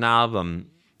 you have an album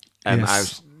Yes.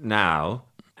 out now,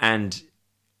 and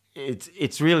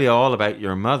it's really all about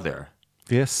your mother.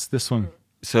 Yes, this one.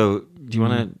 So, do you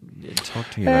want to talk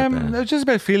to me about It that? was just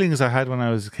about feelings I had when I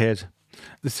was a kid.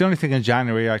 It's the only thing in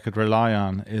January I could rely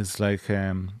on is like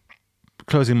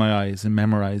closing my eyes and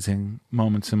memorizing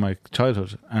moments in my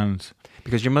childhood. And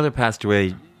Because your mother passed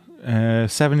away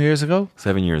 7 years ago,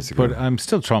 7 years ago. but I'm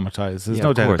still traumatized. There's Yeah, no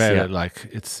of doubt course, about yeah. it. Like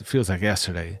it feels like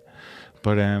yesterday.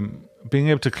 But being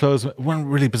able to close one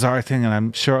really bizarre thing, and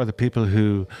I'm sure other people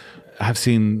who have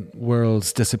seen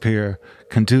worlds disappear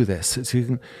can do this. It's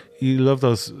you love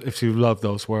those. If you love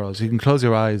those worlds, you can close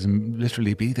your eyes and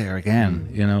literally be there again.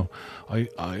 You know,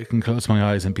 I can close my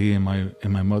eyes and be in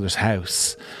my mother's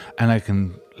house, and I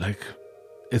can like,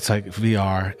 it's like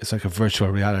VR. It's like a virtual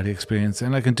reality experience,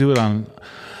 and I can do it on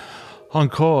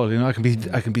call. You know, I can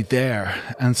be there.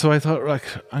 And so I thought, like,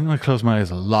 I'm going to close my eyes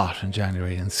a lot in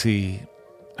January and see.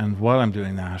 And while I'm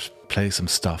doing that, play some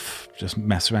stuff, just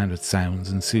mess around with sounds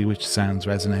and see which sounds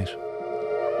resonate.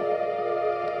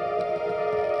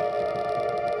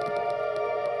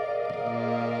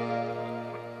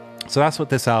 So that's what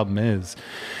this album is.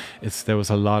 There was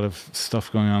a lot of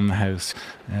stuff going on in the house.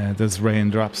 There's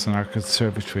raindrops on our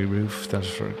conservatory roof that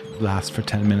last for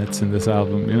 10 minutes in this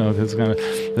album. You know,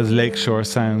 there's lakeshore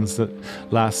sounds that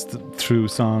last through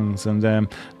songs, and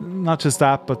not just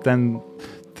that, but then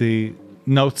the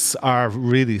notes are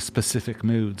really specific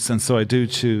moods, and so I do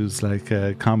choose like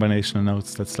a combination of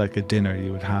notes that's like a dinner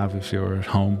you would have if you were at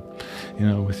home, you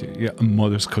know, with your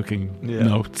mother's cooking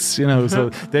notes, you know,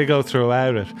 so they go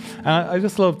throughout it. And I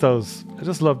just love those. I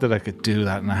just love that I could do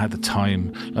that and I had the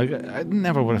time. Like I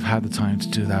never would have had the time to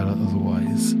do that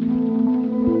otherwise.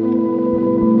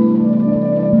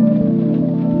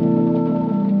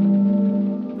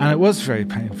 And it was very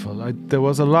painful. There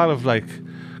was a lot of like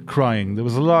crying. There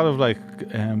was a lot of like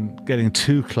getting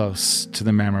too close to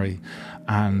the memory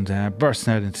and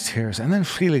bursting out into tears, and then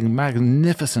feeling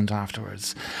magnificent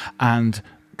afterwards, and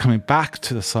coming back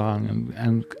to the song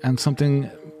and something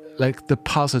like the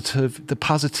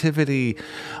positivity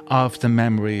of the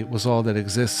memory was all that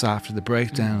exists after the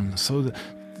breakdown. So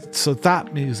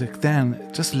that music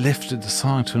then just lifted the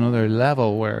song to another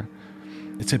level where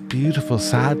it's a beautiful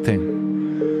sad thing.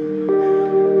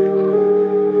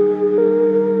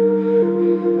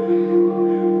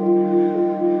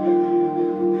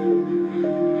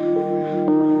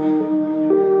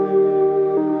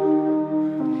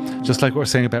 Just like what we're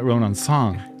saying about Ronan's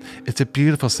song, it's a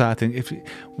beautiful sad thing.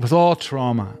 With all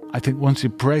trauma, I think once you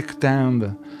break down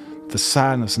the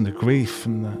sadness and the grief,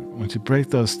 and once you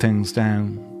break those things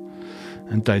down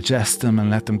and digest them and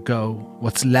let them go,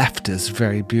 what's left is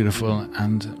very beautiful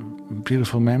and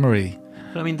beautiful memory.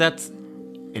 I mean, that's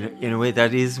in a way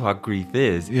that is what grief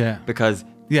is. Yeah. Because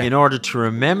Yeah. in order to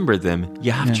remember them,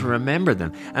 you have to remember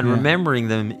them, and Yeah. remembering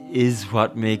them is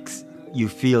what makes you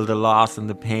feel the loss and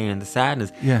the pain and the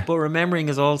sadness. Yeah. But remembering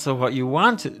is also what you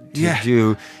want to Yeah.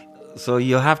 do. So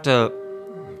you have to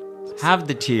have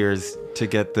the tears to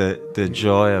get the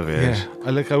joy of it.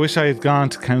 Yeah, I wish I had gone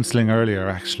to counselling earlier.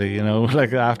 Actually, you know,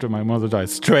 like after my mother died,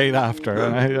 straight after.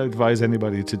 And I advise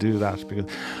anybody to do that because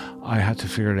I had to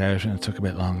figure it out, and it took a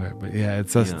bit longer. But yeah,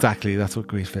 that's what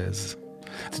grief is.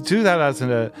 To do that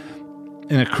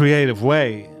in a creative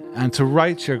way, and to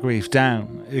write your grief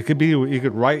down. It could be you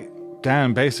could write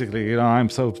down basically, you know, I'm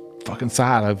so fucking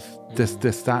sad. I've this,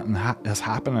 that, and has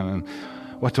happening, and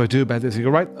what do I do about this? You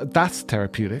go, right, that's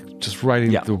therapeutic. Just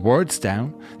writing the words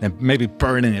down, then maybe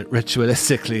burning it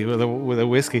ritualistically with a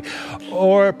whiskey,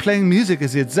 or playing music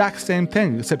is the exact same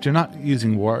thing, except you're not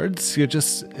using words. You're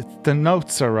just the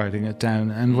notes are writing it down,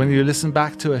 and when you listen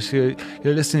back to it,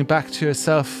 you're listening back to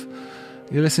yourself.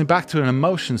 You're listening back to an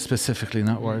emotion specifically,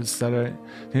 not words that are,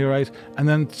 you're right. And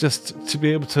then just to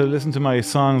be able to listen to my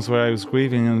songs where I was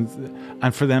grieving,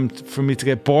 and for me to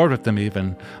get bored with them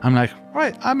even, I'm like,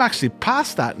 right, I'm actually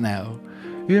past that now.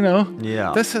 You know?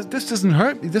 Yeah. This doesn't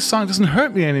hurt me. This song doesn't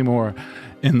hurt me anymore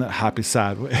in the happy,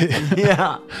 sad way.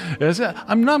 Yeah.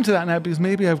 I'm numb to that now because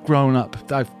maybe I've grown up.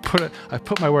 I've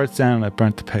put my words down and I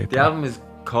burnt the paper. The album is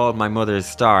called My Mother's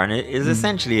Star, and it is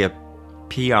essentially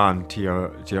peon to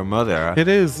your mother. It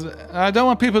is. I don't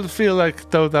want people to feel like,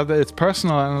 though, that it's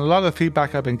personal. And a lot of the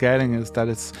feedback I've been getting is that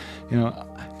it's,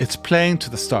 it's playing to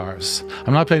the stars.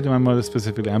 I'm not playing to my mother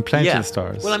specifically. I'm playing to the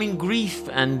stars. Well, I mean, grief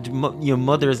and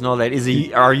mothers and all that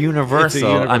are universal. It's a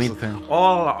universal I mean, thing.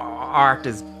 all art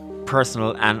is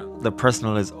personal, and the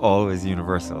personal is always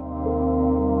universal.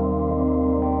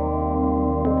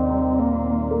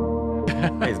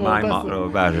 Is my motto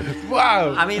about it.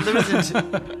 Wow. I mean, there isn't,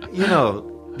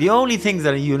 the only things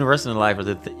that are universal in life are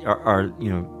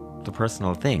the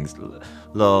personal things: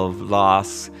 love,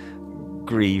 loss,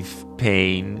 grief,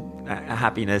 pain,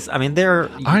 happiness. I mean,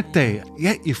 aren't they?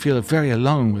 Yet you feel very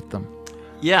alone with them.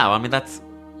 Yeah, I mean, that's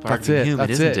part of human,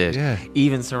 That's isn't it? Yeah.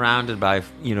 Even surrounded by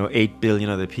 8 billion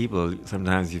other people,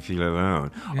 sometimes you feel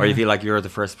alone, or you feel like you're the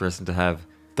first person to have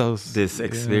this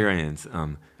experience.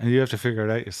 And you have to figure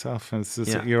it out yourself. And it's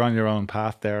just you're on your own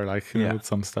path there, with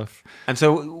some stuff. And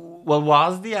so,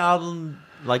 was the album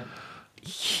like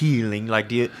healing? Like,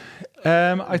 did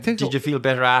you feel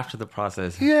better after the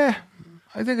process? Yeah,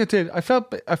 I think it did. I felt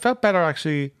better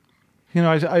actually.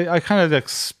 I kind of like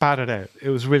spat it out. It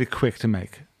was really quick to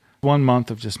make. 1 month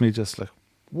of just me just like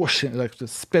whooshing, like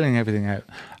just spilling everything out,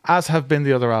 as have been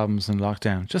the other albums in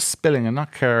lockdown, just spilling and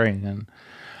not caring and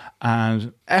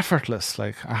effortless.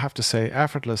 Like, I have to say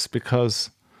effortless,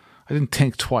 because I didn't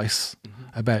think twice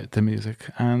about the music,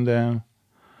 and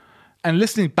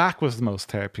listening back was the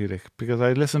most therapeutic, because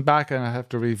I listen back and I have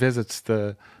to revisit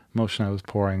the emotion I was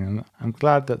pouring, and I'm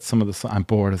glad that I'm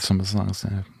bored of some of the songs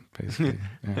now, basically.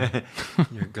 Yeah.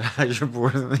 You're glad you're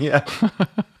bored of them, yeah.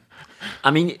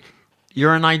 I mean,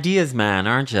 you're an ideas man,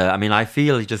 aren't you? I mean, I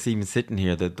feel just even sitting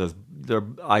here that the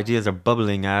ideas are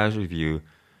bubbling out of you.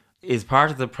 Is part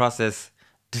of the process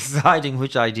deciding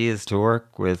which ideas to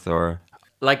work with, or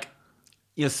like,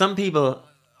 some people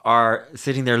are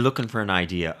sitting there looking for an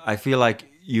idea. I feel like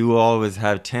you always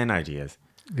have 10 ideas.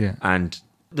 Yeah. And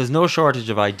there's no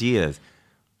shortage of ideas.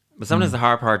 But sometimes the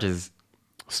hard part is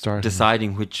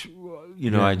deciding which,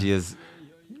 ideas.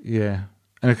 Yeah.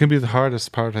 And it can be the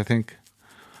hardest part, I think.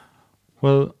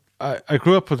 Well, I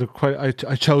grew up with I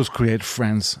chose creative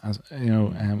friends,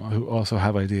 who also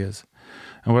have ideas.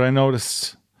 And what I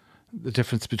noticed, the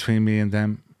difference between me and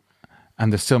them,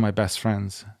 and they're still my best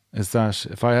friends, is that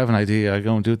if I have an idea, I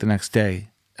go and do it the next day,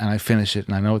 and I finish it,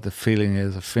 and I know what the feeling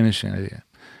is of finishing an idea.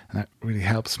 And that really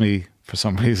helps me, for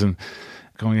some reason,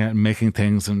 going out and making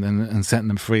things and setting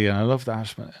them free. And I love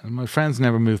that. And my friends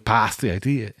never move past the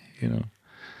idea,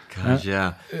 God,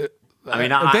 yeah. I mean,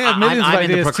 they have millions of I'm in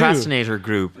the ideas procrastinator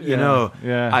group,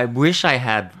 Yeah. I wish I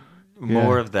had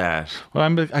more of that.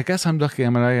 Well, I guess I'm lucky,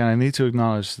 and I need to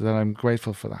acknowledge that I'm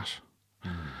grateful for that.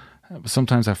 But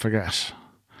sometimes I forget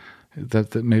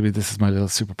that maybe this is my little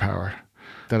superpower,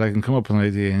 that I can come up with an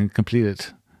idea and complete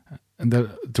it. And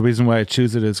that the reason why I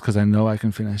choose it is because I know I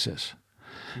can finish it.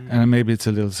 And maybe it's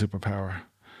a little superpower.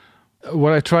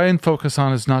 What I try and focus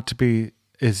on is not to be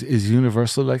is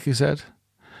universal, like you said.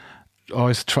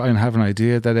 Always try and have an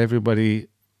idea that everybody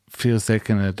feels they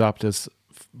can adopt as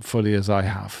fully as I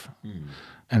have,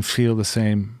 and feel the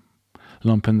same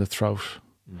lump in the throat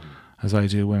as I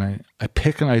do when I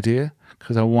pick an idea,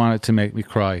 because I want it to make me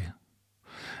cry.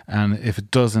 And if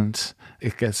it doesn't,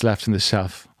 it gets left in the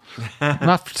shelf.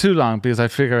 Not for too long, because I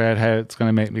figure out how it's going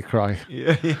to make me cry.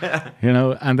 Yeah.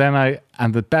 And then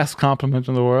and the best compliment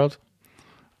in the world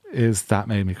is that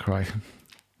made me cry.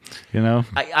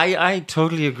 I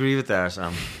totally agree with that.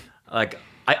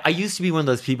 I used to be one of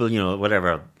those people,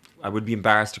 whatever, I would be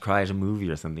embarrassed to cry at a movie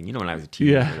or something, when I was a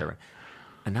teenager or whatever.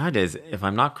 And nowadays, if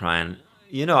I'm not crying,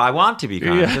 I want to be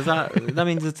crying, because that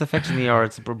means it's affecting me, or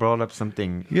it's brought up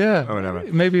something, or whatever.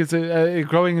 Maybe it's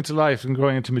growing into life and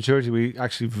growing into maturity. We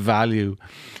actually value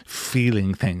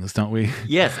feeling things, don't we?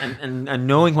 Yes, and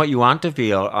knowing what you want to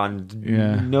feel,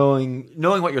 and knowing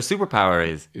what your superpower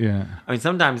is. Yeah. I mean,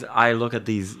 sometimes I look at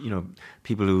these,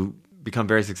 people who become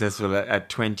very successful at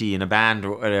 20 in a band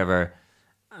or whatever,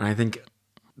 and I think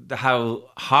how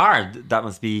hard that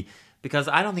must be, because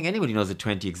I don't think anybody knows at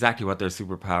 20 exactly what their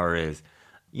superpower is.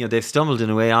 They've stumbled in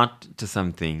a way onto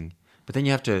something, but then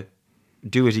you have to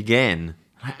do it again.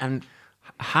 And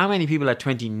how many people at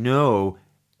 20 know,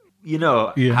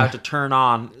 how to turn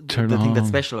on the thing that's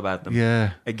special about them?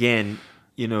 Yeah. Again,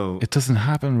 It doesn't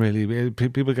happen really.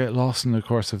 People get lost in the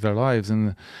course of their lives,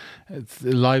 and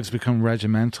lives become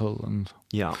regimental, and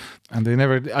they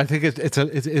never. I think it's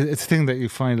a thing that you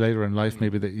find later in life,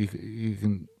 maybe, that you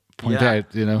can point out,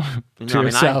 to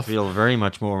yourself. I feel very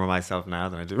much more of myself now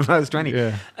than I did when I was 20.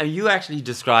 Yeah. And you actually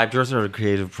described your sort of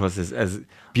creative process as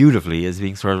beautifully as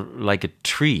being sort of like a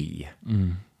tree.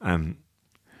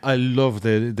 I love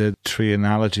the tree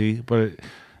analogy, but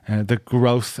the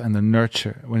growth and the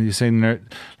nurture. When you say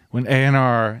when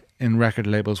A&R in record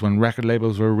labels, when record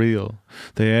labels were real,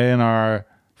 the A&R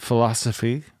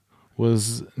philosophy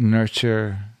was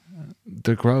nurture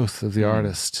the growth of the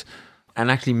artist. And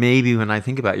actually, maybe when I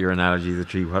think about your analogy of the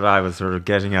tree, what I was sort of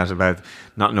getting at about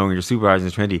not knowing your supervisor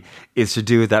in 20 is to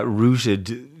do with that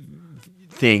rooted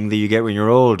thing that you get when you're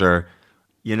older.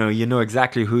 You know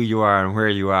exactly who you are and where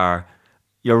you are.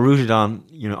 You're rooted on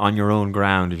your own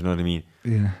ground, if you know what I mean.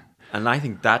 Yeah. And I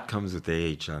think that comes with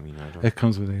age. I mean, It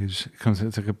comes with age.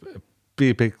 It's like be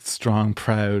a big, strong,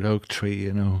 proud oak tree,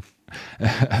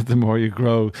 The more you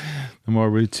grow, the more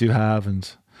roots you have,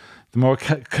 and the more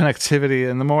connectivity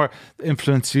and the more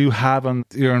influence you have on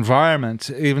your environment,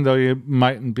 even though you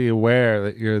mightn't be aware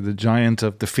that you're the giant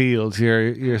of the field.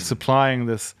 You're supplying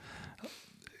this.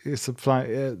 You're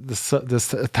supplying this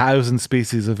 1,000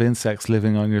 species of insects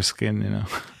living on your skin,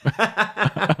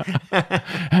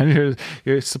 and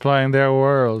you're supplying their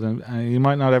world, and you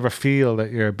might not ever feel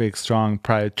that you're a big, strong,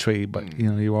 proud tree, but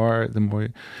you are. The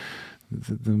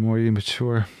more you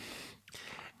mature.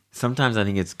 Sometimes I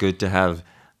think it's good to have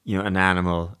an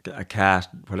animal, a cat,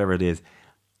 whatever it is,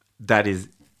 that is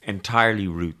entirely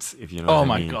roots, if you know what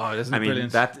I mean. God, isn't it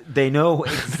brilliant? That they know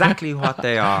exactly what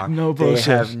they are. No bullshit.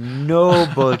 They have no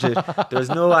bullshit. There's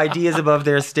no ideas above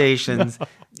their stations.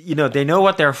 They know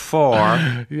what they're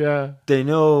for. Yeah. They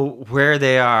know where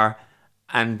they are,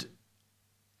 and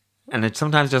it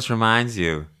sometimes just reminds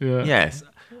you, yes,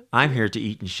 I'm here to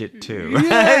eat and shit too.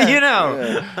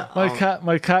 Yeah.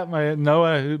 My cat,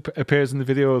 Noah, who appears in the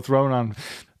video with Ronan,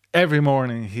 every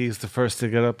morning he's the first to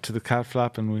get up to the cat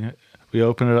flap, and we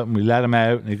open it up and we let him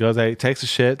out, and he goes out, he takes a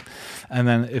shit, and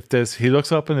then he looks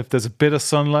up, and if there's a bit of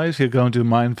sunlight, he'll go and do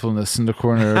mindfulness in the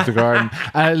corner of the garden.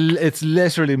 And it's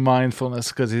literally mindfulness,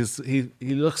 because he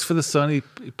looks for the sun, he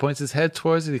points his head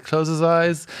towards it, he closes his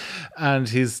eyes, and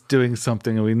he's doing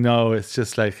something, and we know it's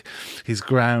just like he's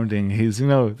grounding. He's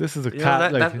this is a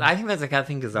cat. I think that's a cat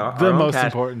thing, because the most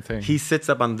important thing. He sits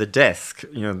up on the desk,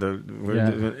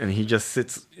 and he just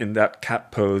sits in that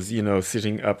cat pose,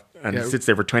 sitting up. And he sits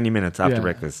there for 20 minutes after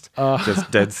breakfast, just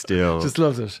dead still. Just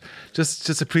loves it.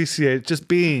 Just appreciate, just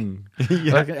being.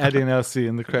 Like Eddie and Elsie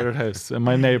in the Credit House and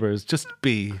my neighbours. Just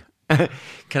be. Can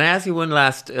I ask you one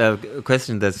last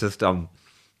question that's just,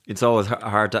 it's always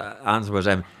hard to answer,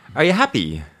 but are you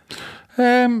happy?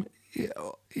 Yeah,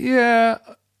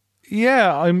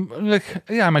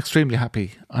 I'm extremely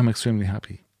happy.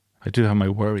 I do have my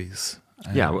worries.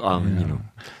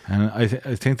 And I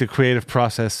think the creative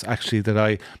process actually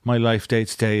my life day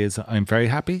to day is I'm very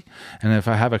happy, and if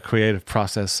I have a creative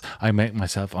process I make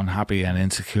myself unhappy and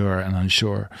insecure and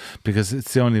unsure, because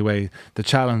it's the only way. The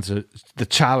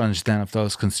challenge then of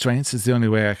those constraints is the only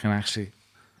way I can actually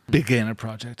begin a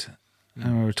project.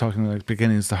 And we were talking like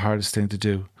beginning is the hardest thing to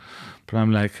do, but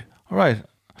I'm like, all right,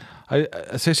 I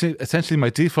essentially my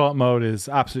default mode is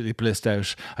absolutely blissed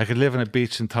out. I could live on a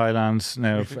beach in Thailand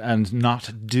now and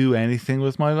not do anything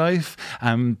with my life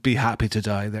and be happy to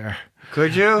die there.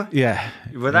 Could you? Yeah.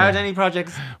 Without any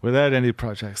projects? Without any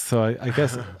projects. So I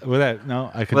guess I could.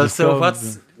 Well, just so go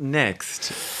what's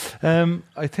next?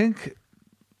 I think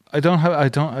I don't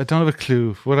have a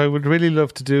clue. What I would really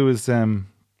love to do is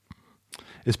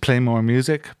play more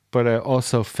music, but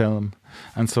also film,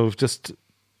 and so just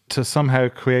to somehow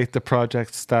create the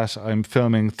projects that I'm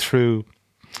filming through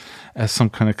some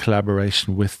kind of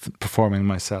collaboration with performing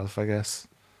myself, I guess.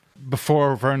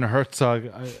 Before Werner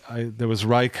Herzog, there was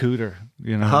Ry Cooder,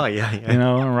 Oh, yeah.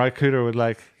 And Ry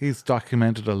Cooder he's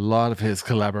documented a lot of his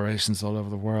collaborations all over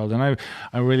the world. And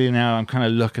I'm kind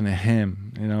of looking at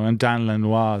him, and Dan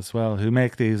Lanois as well, who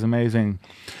make these amazing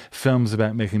films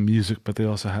about making music, but they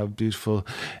also have beautiful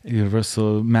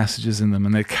universal messages in them,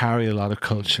 and they carry a lot of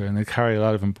culture, and they carry a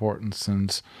lot of importance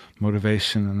and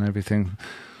motivation and everything.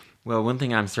 Well, one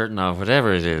thing I'm certain of,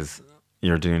 whatever it is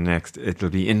you're doing next,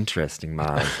 it'll be interesting,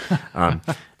 Miles. And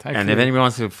if anyone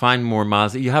wants to find more,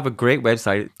 Miles, you have a great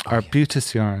website.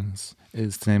 Arbutus Yarns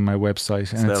is the name of my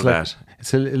website, and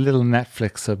it's a little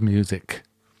Netflix of music.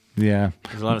 Yeah,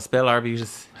 there's a lot of spell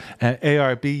Arbutus.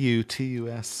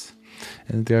 Arbutus,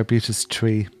 the Arbutus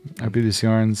tree, Arbutus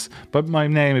Yarns. But my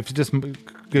name, if you just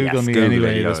Google me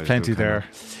anyway, there's plenty there.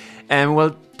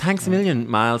 Well, thanks a million,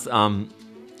 Miles.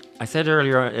 I said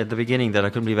earlier at the beginning that I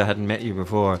couldn't believe I hadn't met you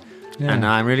before. Yeah. And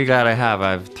I'm really glad I have.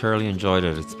 I've thoroughly enjoyed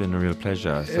it. It's been a real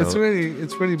pleasure. So. It's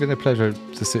really been a pleasure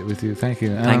to sit with you. Thank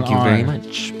you. Thank you very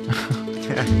much.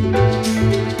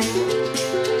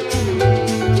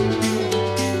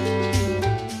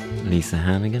 Lisa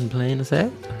Hannigan playing us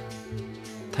out.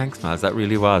 Thanks, Miles. That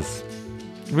really was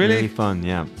really fun.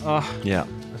 Yeah. Oh, yeah.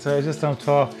 So I just don't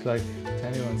talk like to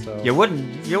anyone. So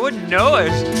You wouldn't know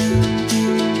it.